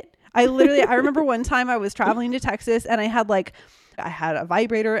tried it. I remember one time I was traveling to Texas and I had a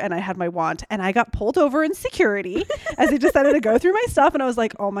vibrator and I had my wand and I got pulled over in security as they decided to go through my stuff. And I was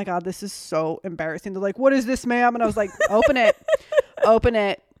like, oh my God, this is so embarrassing. They're like, what is this, ma'am? And I was like, open it.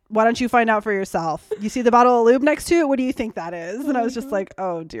 Why don't you find out for yourself? You see the bottle of lube next to it? What do you think that is? And I was just like,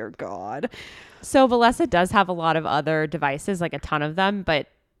 oh dear God. So Bellesa does have a lot of other devices, like a ton of them, but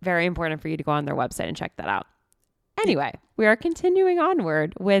very important for you to go on their website and check that out. Anyway, we are continuing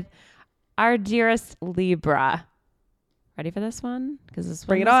onward with our dearest Libra. Ready for this one? Because this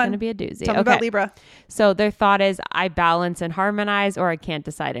Bring one it is on. going to be a doozy. Tell me about Libra. So their thought is, I balance and harmonize, or I can't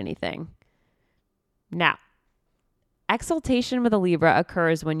decide anything. Now, exaltation with a Libra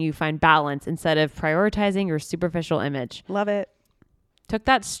occurs when you find balance instead of prioritizing your superficial image. Love it. Took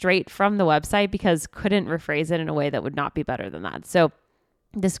that straight from the website because couldn't rephrase it in a way that would not be better than that. So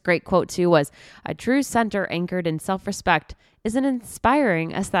this great quote too was, a true center anchored in self-respect is an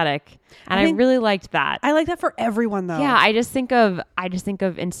inspiring aesthetic. And I really liked that. I like that for everyone though. Yeah, I just think of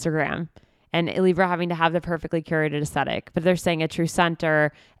Instagram and Libra having to have the perfectly curated aesthetic, but they're saying a true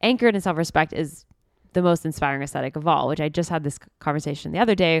center anchored in self-respect is the most inspiring aesthetic of all, which I just had this conversation the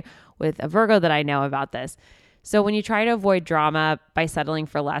other day with a Virgo that I know about this. So when you try to avoid drama by settling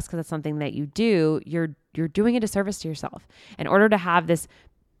for less, because that's something that you do, you're doing a disservice to yourself. In order to have this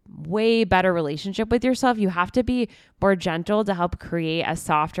way better relationship with yourself, you have to be more gentle to help create a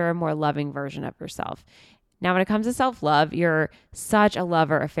softer, more loving version of yourself. Now, when it comes to self-love, you're such a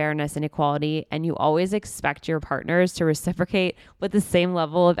lover of fairness and equality, and you always expect your partners to reciprocate with the same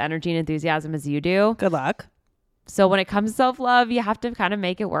level of energy and enthusiasm as you do. Good luck. So when it comes to self-love, you have to kind of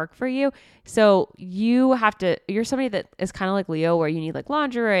make it work for you. So you're somebody that is kind of like Leo, where you need like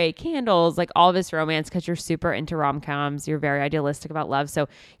lingerie, candles, like all this romance because you're super into rom-coms. You're very idealistic about love. So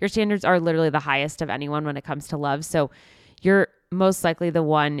your standards are literally the highest of anyone when it comes to love. So you're most likely the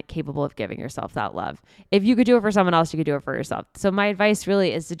one capable of giving yourself that love. If you could do it for someone else, you could do it for yourself. So my advice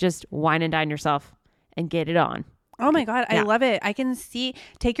really is to just wine and dine yourself and get it on. Oh my God. Yeah. I love it. I can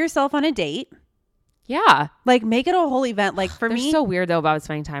take yourself on a date. Yeah. Like make it a whole event. Like for They're me, so weird though about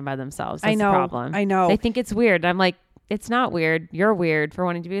spending time by themselves. That's I know. the problem. I know. They think it's weird. I'm like, it's not weird. You're weird for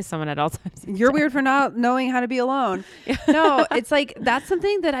wanting to be with someone at all times. You're weird for not knowing how to be alone. No, it's like, that's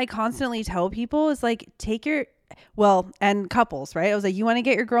something that I constantly tell people is like, and couples, right? I was like, you want to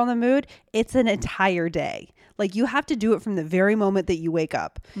get your girl in the mood? It's an entire day. Like you have to do it from the very moment that you wake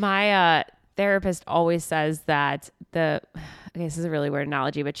up. My therapist always says that this is a really weird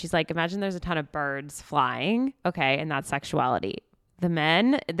analogy, but she's like, imagine there's a ton of birds flying. Okay. And that's sexuality. The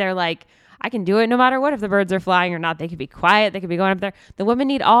men, they're like, I can do it no matter what if the birds are flying or not. They could be quiet. They could be going up there. The women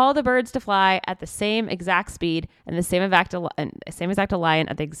need all the birds to fly at the same exact speed and the same exact lion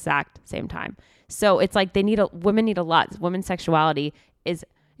at the exact same time. So it's like women need a lot. Women's sexuality is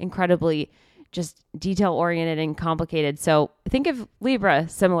incredibly just detail oriented and complicated. So think of Libra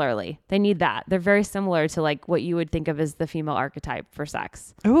similarly. They need that. They're very similar to like what you would think of as the female archetype for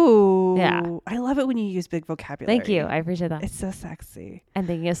sex. Ooh. Yeah. I love it when you use big vocabulary. Thank you. I appreciate that. It's so sexy. And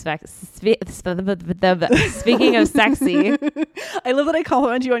thinking of speaking of sexy, I love that I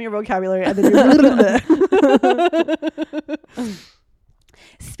compliment you on your vocabulary and then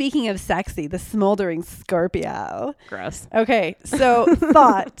Speaking of sexy, the smoldering Scorpio. Gross. Okay, so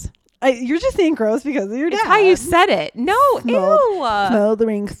thought. You're just saying gross because of your dad. It's how you said it. No, ew.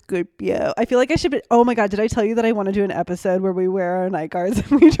 Smoldering Scorpio. I feel like I should be. Oh my God, did I tell you that I want to do an episode where we wear our night guards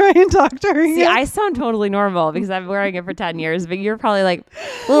and we try and talk during See, it? I sound totally normal because I'm wearing it for 10 years, but you're probably like,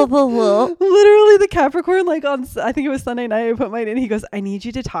 whoa, whoa, whoa. Literally, the Capricorn, like on, I think it was Sunday night, I put mine in. He goes, I need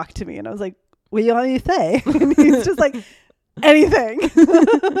you to talk to me. And I was like, what do you want me to say? And he's just like, anything.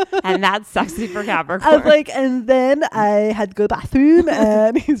 And that's sexy for Capricorn. I was like, and then I had to go to the bathroom,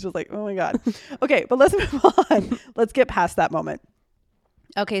 and he's just like, oh my God. Okay, but let's move on. Let's get past that moment.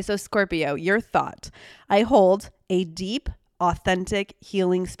 Okay, so Scorpio, your thought. I hold a deep, authentic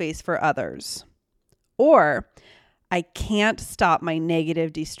healing space for others. Or I can't stop my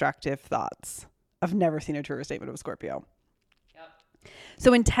negative, destructive thoughts. I've never seen a truer statement of Scorpio. Yep.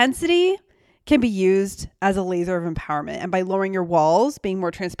 So intensity can be used as a laser of empowerment. And by lowering your walls, being more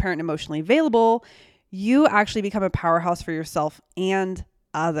transparent and emotionally available, you actually become a powerhouse for yourself and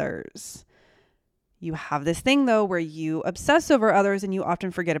others. You have this thing, though, where you obsess over others and you often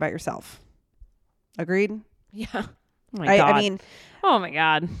forget about yourself. Agreed? Yeah. Oh my God. I mean, oh my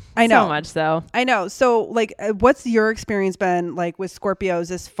God. I know. So much so. I know. So like, what's your experience been like with Scorpios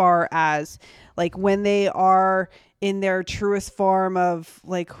as far as like when they are in their truest form of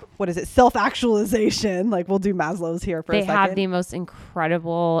like, what is it? Self-actualization. Like we'll do Maslow's here for a second. They have the most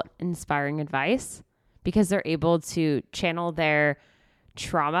incredible, inspiring advice because they're able to channel their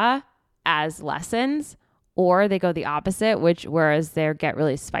trauma as lessons, or they go the opposite, whereas they get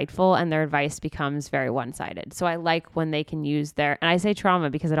really spiteful and their advice becomes very one-sided. So I like when they can use and I say trauma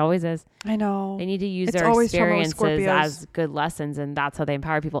because it always is. I know. They need to use It's their always trauma with experiences Scorpios. as good lessons, and that's how they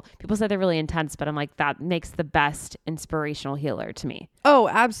empower people. People say they're really intense, but I'm like, that makes the best inspirational healer to me. Oh,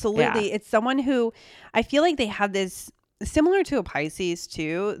 absolutely. Yeah. It's someone who I feel like they have this similar to a Pisces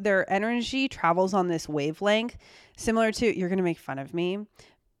too. Their energy travels on this wavelength similar to, you're going to make fun of me.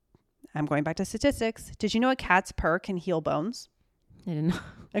 I'm going back to statistics. Did you know a cat's purr can heal bones? I didn't know.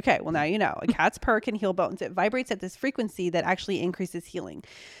 Okay, well now you know. A cat's purr can heal bones. It vibrates at this frequency that actually increases healing.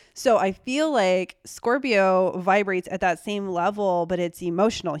 So I feel like Scorpio vibrates at that same level, but it's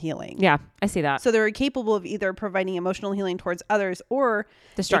emotional healing. Yeah, I see that. So they're capable of either providing emotional healing towards others or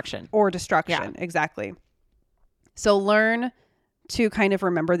Destruction. Destruction. Yeah. Exactly. So learn to kind of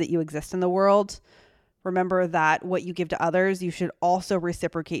remember that you exist in the world. Remember that what you give to others, you should also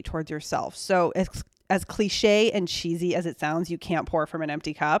reciprocate towards yourself. So as cliche and cheesy as it sounds, you can't pour from an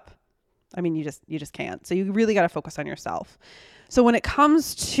empty cup. I mean, you just can't. So you really got to focus on yourself. So when it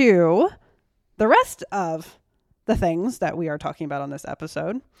comes to the rest of the things that we are talking about on this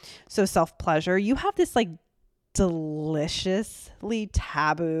episode, so self-pleasure, you have this like deliciously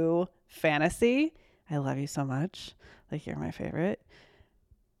taboo fantasy. I love you so much. Like you're my favorite.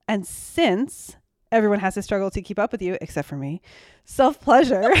 And since everyone has to struggle to keep up with you, except for me,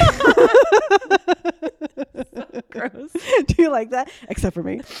 self-pleasure. So gross. Do you like that? Except for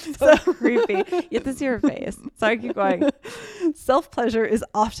me. So creepy. You have to see her face. Sorry, keep going. Self-pleasure is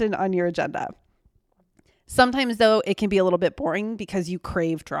often on your agenda. Sometimes, though, it can be a little bit boring because you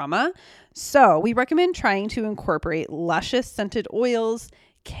crave drama. So we recommend trying to incorporate luscious scented oils,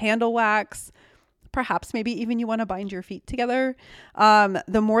 candle wax, perhaps maybe even you want to bind your feet together.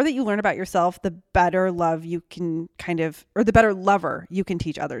 The more that you learn about yourself, the better love you can the better lover you can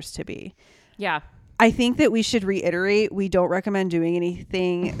teach others to be. Yeah. I think that we should reiterate, we don't recommend doing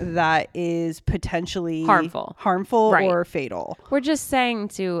anything that is potentially harmful Right. or fatal. We're just saying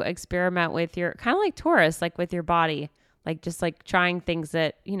to experiment with your, kind of like Taurus, like with your body, like just like trying things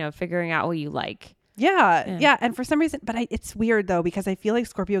that, figuring out what you like. Yeah. And for some reason, but it's weird though, because I feel like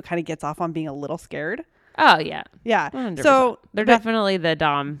Scorpio kind of gets off on being a little scared. Oh yeah. Yeah. 100%. So they're definitely the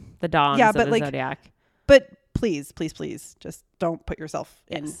doms of the zodiac. But please, just don't put yourself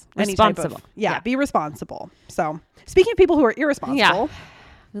in any type of, responsible. Be responsible. So speaking of people who are irresponsible.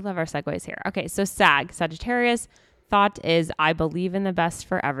 We love our segues here. Okay. So Sagittarius thought is, I believe in the best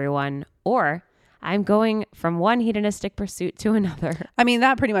for everyone, or I'm going from one hedonistic pursuit to another. I mean,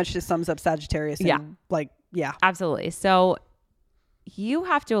 that pretty much just sums up Sagittarius. Yeah. Absolutely. So you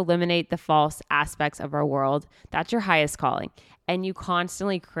have to eliminate the false aspects of our world. That's your highest calling. And you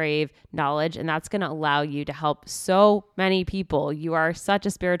constantly crave knowledge, and that's going to allow you to help so many people. You are such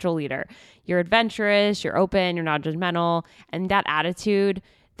a spiritual leader. You're adventurous, you're open, you're not judgmental. And that attitude,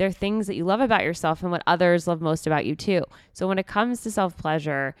 they're things that you love about yourself and what others love most about you too. So when it comes to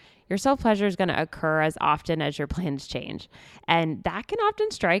self-pleasure, your self-pleasure is going to occur as often as your plans change. And that can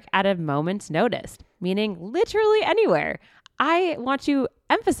often strike at a moment's notice, meaning literally anywhere. I want to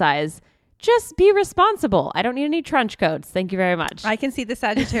emphasize just be responsible. I don't need any trench coats. Thank you very much. I can see the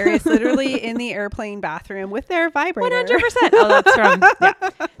Sagittarius literally in the airplane bathroom with their vibrator. 100%. Oh, that's from,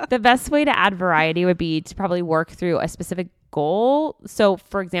 yeah. The best way to add variety would be to probably work through a specific goal. So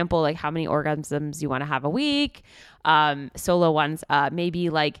for example, like how many orgasms you want to have a week, solo ones, maybe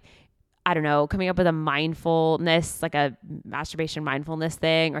like, I don't know, coming up with a mindfulness, like a masturbation mindfulness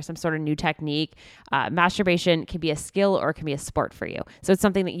thing or some sort of new technique. Masturbation can be a skill or it can be a sport for you. So it's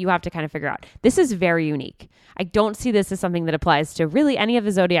something that you have to kind of figure out. This is very unique. I don't see this as something that applies to really any of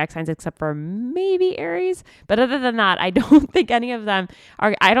the zodiac signs except for maybe Aries. But other than that, I don't think any of them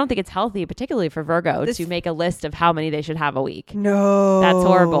are, I don't think it's healthy, particularly for Virgo, to make a list of how many they should have a week. No. That's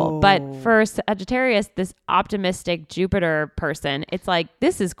horrible. But for Sagittarius, this optimistic Jupiter person, it's like,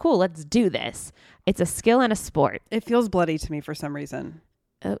 this is cool. Let's do this. It's a skill and a sport. It feels bloody to me for some reason.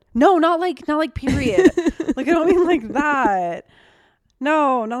 No, not like period. Like, I don't mean like that.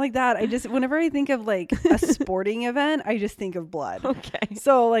 No, not like that. I just, whenever I think of like a sporting event, I just think of blood. Okay.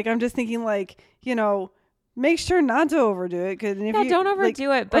 So like, I'm just thinking like, you know, make sure not to overdo it. Cause if you don't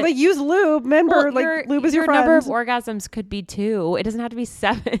overdo it. But or like use lube. Remember, like lube is your friend. Number of orgasms could be 2. It doesn't have to be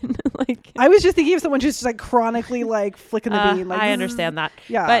 7. Like, I was just thinking of someone just like chronically like flicking the bean. Like, I understand that.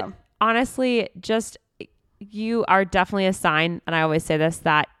 Yeah. But honestly, just you are definitely a sign, and I always say this,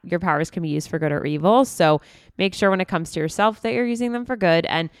 that your powers can be used for good or evil. So make sure when it comes to yourself that you're using them for good,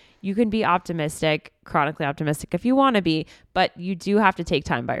 and you can be optimistic, chronically optimistic if you want to be, but you do have to take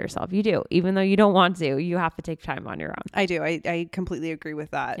time by yourself. You do. Even though you don't want to, you have to take time on your own. I do. I completely agree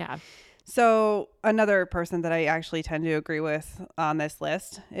with that. Yeah. So another person that I actually tend to agree with on this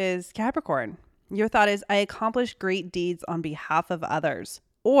list is Capricorn. Your thought is, I accomplish great deeds on behalf of others,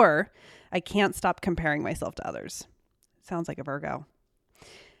 or I can't stop comparing myself to others. Sounds like a Virgo.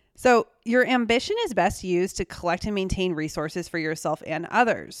 So your ambition is best used to collect and maintain resources for yourself and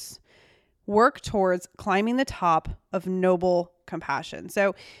others. Work towards climbing the top of noble compassion.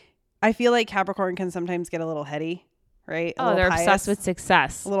 So I feel like Capricorn can sometimes get a little heady, right? They're obsessed with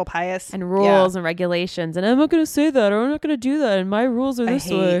success. A little pious. And rules and regulations. And I'm not going to say that, or I'm not going to do that. And my rules are this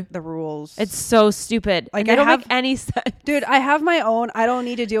way. I hate the rules. It's so stupid. Like, they don't make any sense. Dude, I have my own. I don't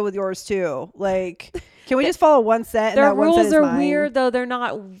need to deal with yours too. Like, can we just follow one set? Their and that rules one set is are mine? weird though. They're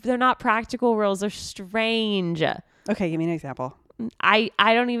not practical rules. They're strange. Okay, give me an example. I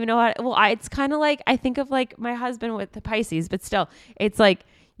don't even know how. It's kind of like, I think of like my husband with the Pisces, but still, it's like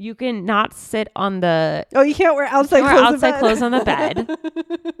you can not sit on the. Oh, you can't wear outside clothes on the bed,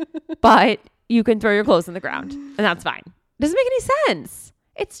 but you can throw your clothes on the ground, and that's fine. Doesn't make any sense.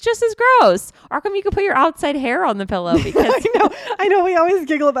 It's just as gross. Or how come you could put your outside hair on the pillow? Because I know. We always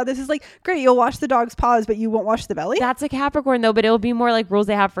giggle about this. It's like, great, you'll wash the dog's paws, but you won't wash the belly. That's a Capricorn though, but it'll be more like rules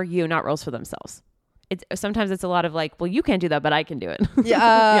they have for you, not rules for themselves. Sometimes it's a lot of like, well, you can't do that, but I can do it.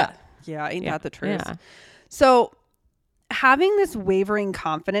 Yeah. Ain't that the truth? Yeah. So having this wavering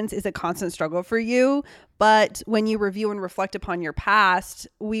confidence is a constant struggle for you. But when you review and reflect upon your past,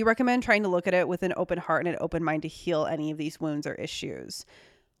 we recommend trying to look at it with an open heart and an open mind to heal any of these wounds or issues.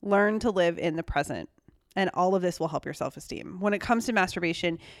 Learn to live in the present. And all of this will help your self-esteem. When it comes to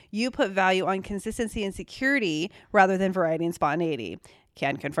masturbation, you put value on consistency and security rather than variety and spontaneity.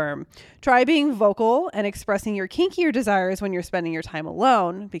 Can confirm. Try being vocal and expressing your kinkier desires when you're spending your time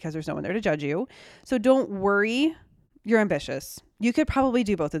alone, because there's no one there to judge you. So don't worry. You're ambitious. You could probably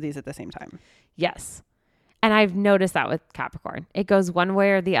do both of these at the same time. Yes. And I've noticed that with Capricorn. It goes one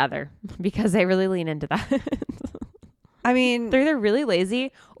way or the other because they really lean into that. I mean, they're either really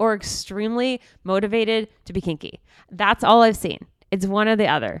lazy or extremely motivated to be kinky. That's all I've seen. It's one or the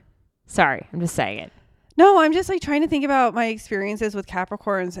other. Sorry, I'm just saying it. No, I'm just like trying to think about my experiences with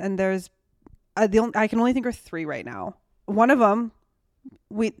Capricorns, and there's I can only think of 3 right now. One of them,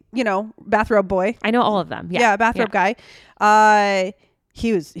 bathrobe boy. I know all of them. Yeah, bathrobe guy.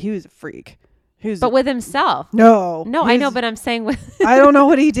 He was a freak. But with himself. No, I know, but I'm saying with I don't know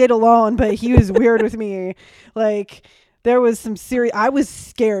what he did alone, but he was weird with me. Like, there was some serious. I was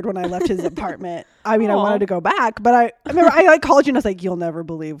scared when I left his apartment. I mean, I wanted to go back, but I remember I called you and I was like, "You'll never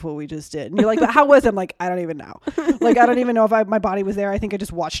believe what we just did." And you're like, "But how was it?" I'm like, "I don't even know. Like, I don't even know if my body was there. I think I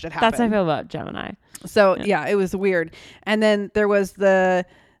just watched it happen." That's how I feel about Gemini. So yeah, it was weird. And then there was the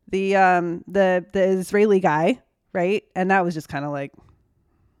Israeli guy, right? And that was just kind of like,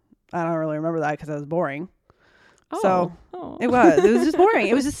 I don't really remember that because that was boring. It was just boring.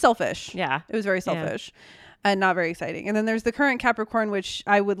 It was just selfish. Yeah, it was very selfish. And not very exciting. And then there's the current Capricorn, which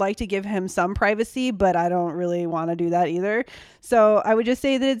I would like to give him some privacy, but I don't really want to do that either. So I would just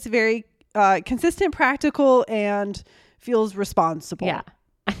say that it's very consistent, practical, and feels responsible. Yeah.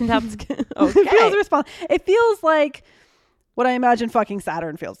 And that's okay. It feels responsible. It feels like what I imagine fucking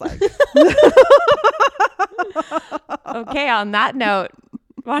Saturn feels like. Okay, on that note,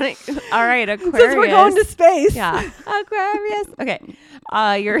 all right, Aquarius. Since we're going to space. Yeah, Aquarius. Okay,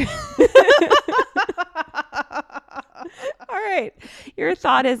 you're all right. Your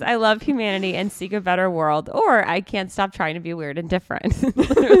thought is, I love humanity and seek a better world, or I can't stop trying to be weird and different.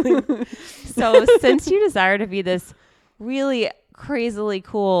 So since you desire to be this really crazily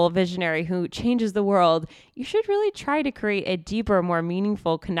cool visionary who changes the world, you should really try to create a deeper, more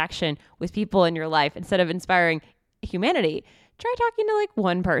meaningful connection with people in your life. Instead of inspiring humanity, try talking to like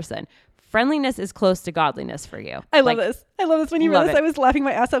one person. Friendliness is close to godliness for you. I love this. I love this. When you read this, it. I was laughing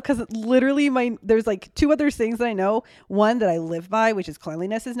my ass off because literally there's like two other things that I know. One that I live by, which is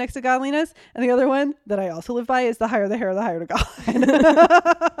cleanliness is next to godliness. And the other one that I also live by is the higher the hair, the higher to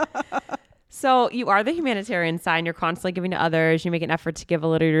God. So you are the humanitarian sign. You're constantly giving to others. You make an effort to give a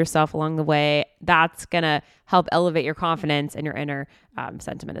little to yourself along the way. That's going to help elevate your confidence and your inner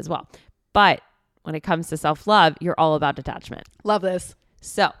sentiment as well. But when it comes to self-love, you're all about detachment. Love this.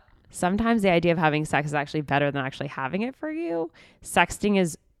 So sometimes the idea of having sex is actually better than actually having it for you. Sexting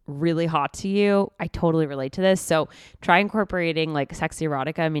is really hot to you. I totally relate to this. So try incorporating like sexy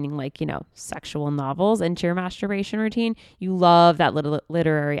erotica, meaning like, you know, sexual novels into your masturbation routine. You love that little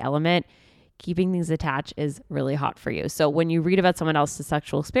literary element. Keeping things attached is really hot for you. So when you read about someone else's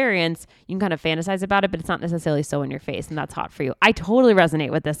sexual experience, you can kind of fantasize about it, but it's not necessarily so in your face, and that's hot for you. I totally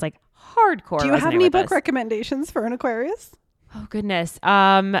resonate with this, like hardcore. Do you have any book this. recommendations for an Aquarius? Oh goodness.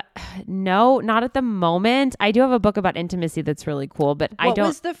 No, not at the moment. I do have a book about intimacy that's really cool, but I don't. What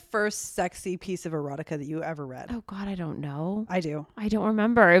was the first sexy piece of erotica that you ever read? Oh God, I don't know. I do. I don't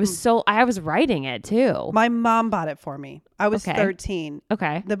remember. It was I was writing it too. My mom bought it for me. I was Okay. 13.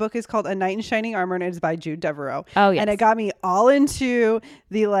 Okay. The book is called A Knight in Shining Armor and it's by Jude Devereaux. Oh, yes. And it got me all into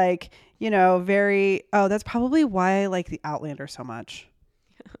the like, you know, that's probably why I like the Outlander so much.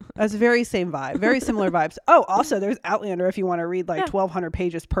 That's very same vibe, very similar vibes. Oh, also there's Outlander if you want to read like 1,200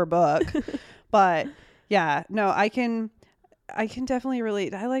 pages per book. But yeah, no, I can definitely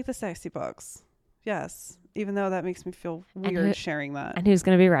relate. I like the sexy books. Yes. Even though that makes me feel weird sharing that. And who's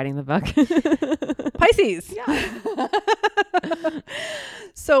going to be writing the book? Pisces. Yeah.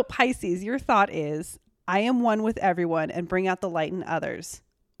 So Pisces, your thought is, I am one with everyone and bring out the light in others.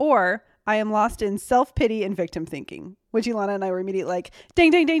 Or I am lost in self-pity and victim thinking, which Ilana and I were immediately like,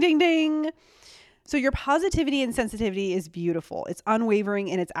 ding, ding, ding, ding, ding. So your positivity and sensitivity is beautiful. It's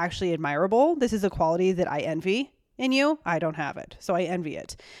unwavering and it's actually admirable. This is a quality that I envy in you. I don't have it, so I envy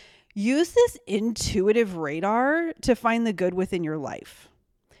it. Use this intuitive radar to find the good within your life.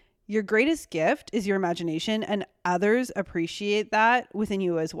 Your greatest gift is your imagination, and others appreciate that within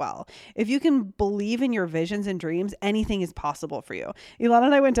you as well. If you can believe in your visions and dreams, anything is possible for you. Ilana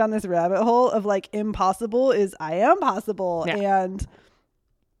and I went down this rabbit hole of like impossible is I am possible. Yeah. And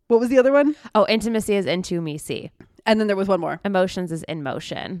what was the other one? Oh, intimacy is into me, see. And then there was one more. Emotions is in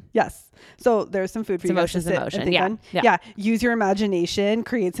motion. Yes. So there's some food for you guys to Emotions sit in and motion. think Yeah. on. Yeah. Yeah. Use your imagination,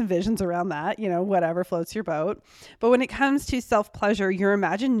 create some visions around that, you know, whatever floats your boat. But when it comes to self-pleasure, your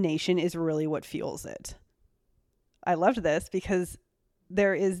imagination is really what fuels it. I loved this because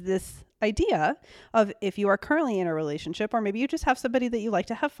there is this idea of if you are currently in a relationship, or maybe you just have somebody that you like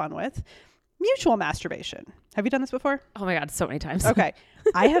to have fun with, mutual masturbation. Have you done this before? Oh my God, so many times. Okay.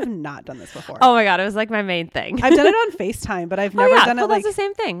 I have not done this before. Oh my God, it was like my main thing. I've done it on FaceTime, but I've never done it like... that's the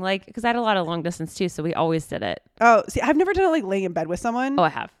same thing. Like, because I had a lot of long distance too, so we always did it. Oh, see, I've never done it like laying in bed with someone. Oh, I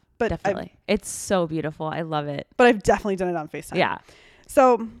have. But definitely. It's so beautiful. I love it. But I've definitely done it on FaceTime. Yeah.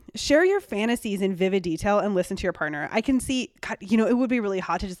 So share your fantasies in vivid detail and listen to your partner. I can see, God, you know, it would be really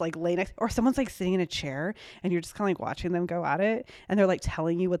hot to just like lay next, or someone's like sitting in a chair and you're just kind of like watching them go at it and they're like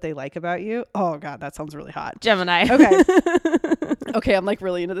telling you what they like about you. Oh God, that sounds really hot. Gemini. Okay. Okay. I'm like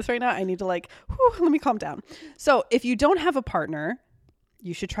really into this right now. I need to like, let me calm down. So if you don't have a partner,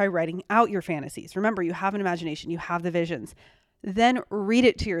 you should try writing out your fantasies. Remember, you have an imagination, you have the visions. Then read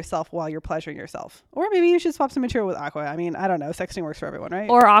it to yourself while you're pleasuring yourself. Or maybe you should swap some material with Aqua. I mean, I don't know. Sexting works for everyone, right?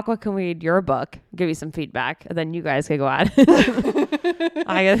 Or Aqua can read your book, give you some feedback, and then you guys can go at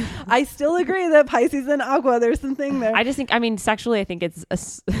I still agree that Pisces and Aqua, there's something there. I just think, I mean, sexually, I think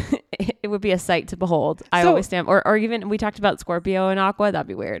it would be a sight to behold. I So- always stand, or even we talked about Scorpio and Aqua. That'd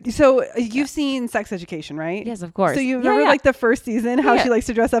be weird. So you've seen Sex Education, right? Yes, of course. So you Yeah, remember yeah. like the first season, how Yeah. she likes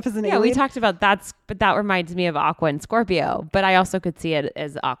to dress up as an Yeah, alien? we talked about but that reminds me of Aqua and Scorpio, but I also could see it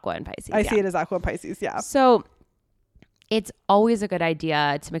as Aqua and Pisces. I see it as Aqua and Pisces, yeah. So it's always a good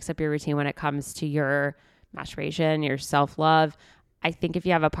idea to mix up your routine when it comes to your masturbation, your self-love. I think if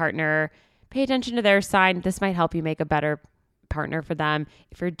you have a partner, pay attention to their sign. This might help you make a better partner for them.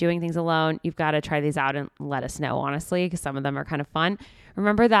 If you're doing things alone, you've got to try these out and let us know, honestly, because some of them are kind of fun.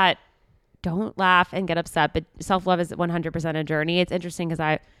 Remember that don't laugh and get upset, but self-love is 100% a journey. It's interesting because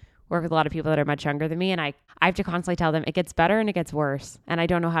I work with a lot of people that are much younger than me, and I have to constantly tell them it gets better and it gets worse. And I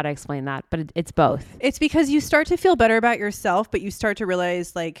don't know how to explain that, but it's both. It's because you start to feel better about yourself, but you start to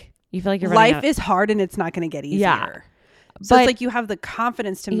realize like You feel like you're running life is hard and it's not going to get easier. Yeah. So But- it's like you have the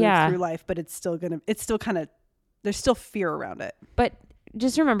confidence to move Yeah. through life, but it's still kind of, there's still fear around it. But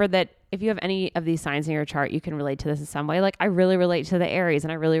just remember that if you have any of these signs in your chart, you can relate to this in some way. Like I really relate to the Aries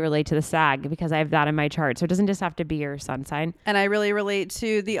and I really relate to the Sag because I have that in my chart. So it doesn't just have to be your sun sign. And I really relate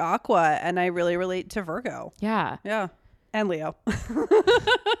to the Aqua, and I really relate to Virgo. Yeah. Yeah. And Leo.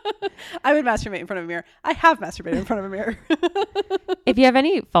 I would masturbate in front of a mirror. I have masturbated in front of a mirror. If you have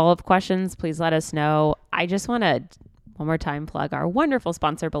any follow-up questions, please let us know. I just want to one more time plug our wonderful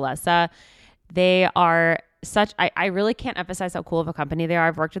sponsor, Bellesa. They are such, I really can't emphasize how cool of a company they are.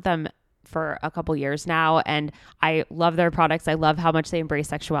 I've worked with them for a couple years now and I love their products. I love how much they embrace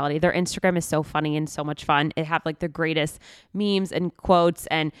sexuality. Their Instagram is so funny and so much fun. It have like the greatest memes and quotes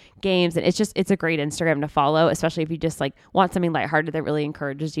and games. And it's a great Instagram to follow, especially if you just like want something lighthearted that really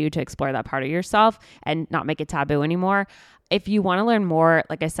encourages you to explore that part of yourself and not make it taboo anymore. If you want to learn more,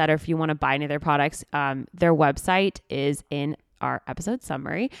 like I said, or if you want to buy any of their products, their website is in our episode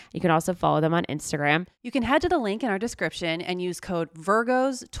summary. You can also follow them on Instagram. You can head to the link in our description and use code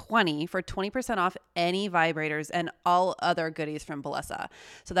VIRGOS20 for 20% off any vibrators and all other goodies from Bellesa.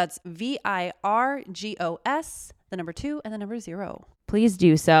 So that's VIRGOS, the number 2 and the number 0. Please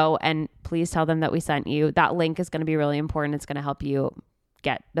do so. And please tell them that we sent you. That link is going to be really important. It's going to help you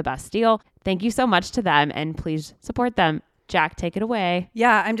get the best deal. Thank you so much to them and please support them. Jack, take it away.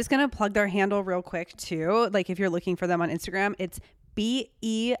 Yeah, I'm just going to plug their handle real quick too. Like if you're looking for them on Instagram, it's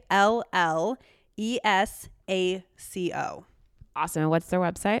BELLESACO. Awesome. And what's their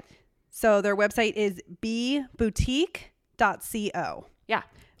website? So their website is bboutique.co. Yeah.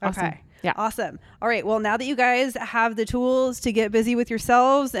 Awesome. Okay. Yeah. Awesome. All right. Well, now that you guys have the tools to get busy with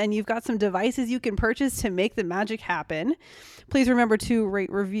yourselves and you've got some devices you can purchase to make the magic happen, please remember to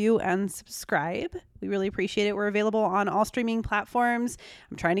rate, review, and subscribe. We really appreciate it. We're available on all streaming platforms.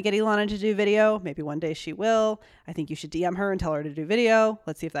 I'm trying to get Ilana to do video. Maybe one day she will. I think you should DM her and tell her to do video.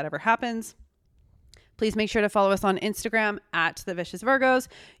 Let's see if that ever happens. Please make sure to follow us on Instagram at The Vicious Virgos.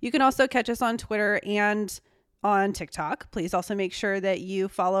 You can also catch us on Twitter and on TikTok. Please also make sure that you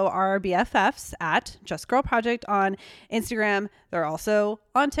follow our BFFs at Just Girl Project on Instagram. They're also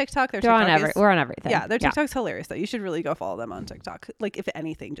on TikTok. We're on everything. Yeah, their TikTok's hilarious though. You should really go follow them on TikTok. Like if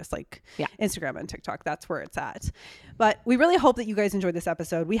anything, just like Instagram and TikTok, that's where it's at. But we really hope that you guys enjoyed this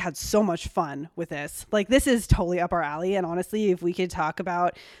episode. We had so much fun with this. Like this is totally up our alley. And honestly, if we could talk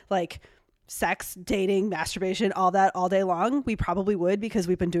about like sex, dating, masturbation, all that all day long, we probably would because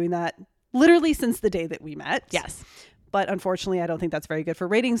we've been doing that literally since the day that we met. Yes. But unfortunately, I don't think that's very good for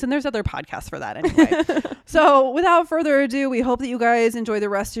ratings. And there's other podcasts for that anyway. So without further ado, we hope that you guys enjoy the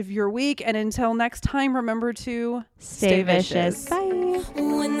rest of your week. And until next time, remember to stay vicious. Bye.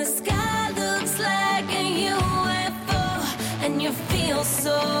 When the sky looks like a UFO and you feel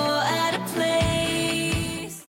so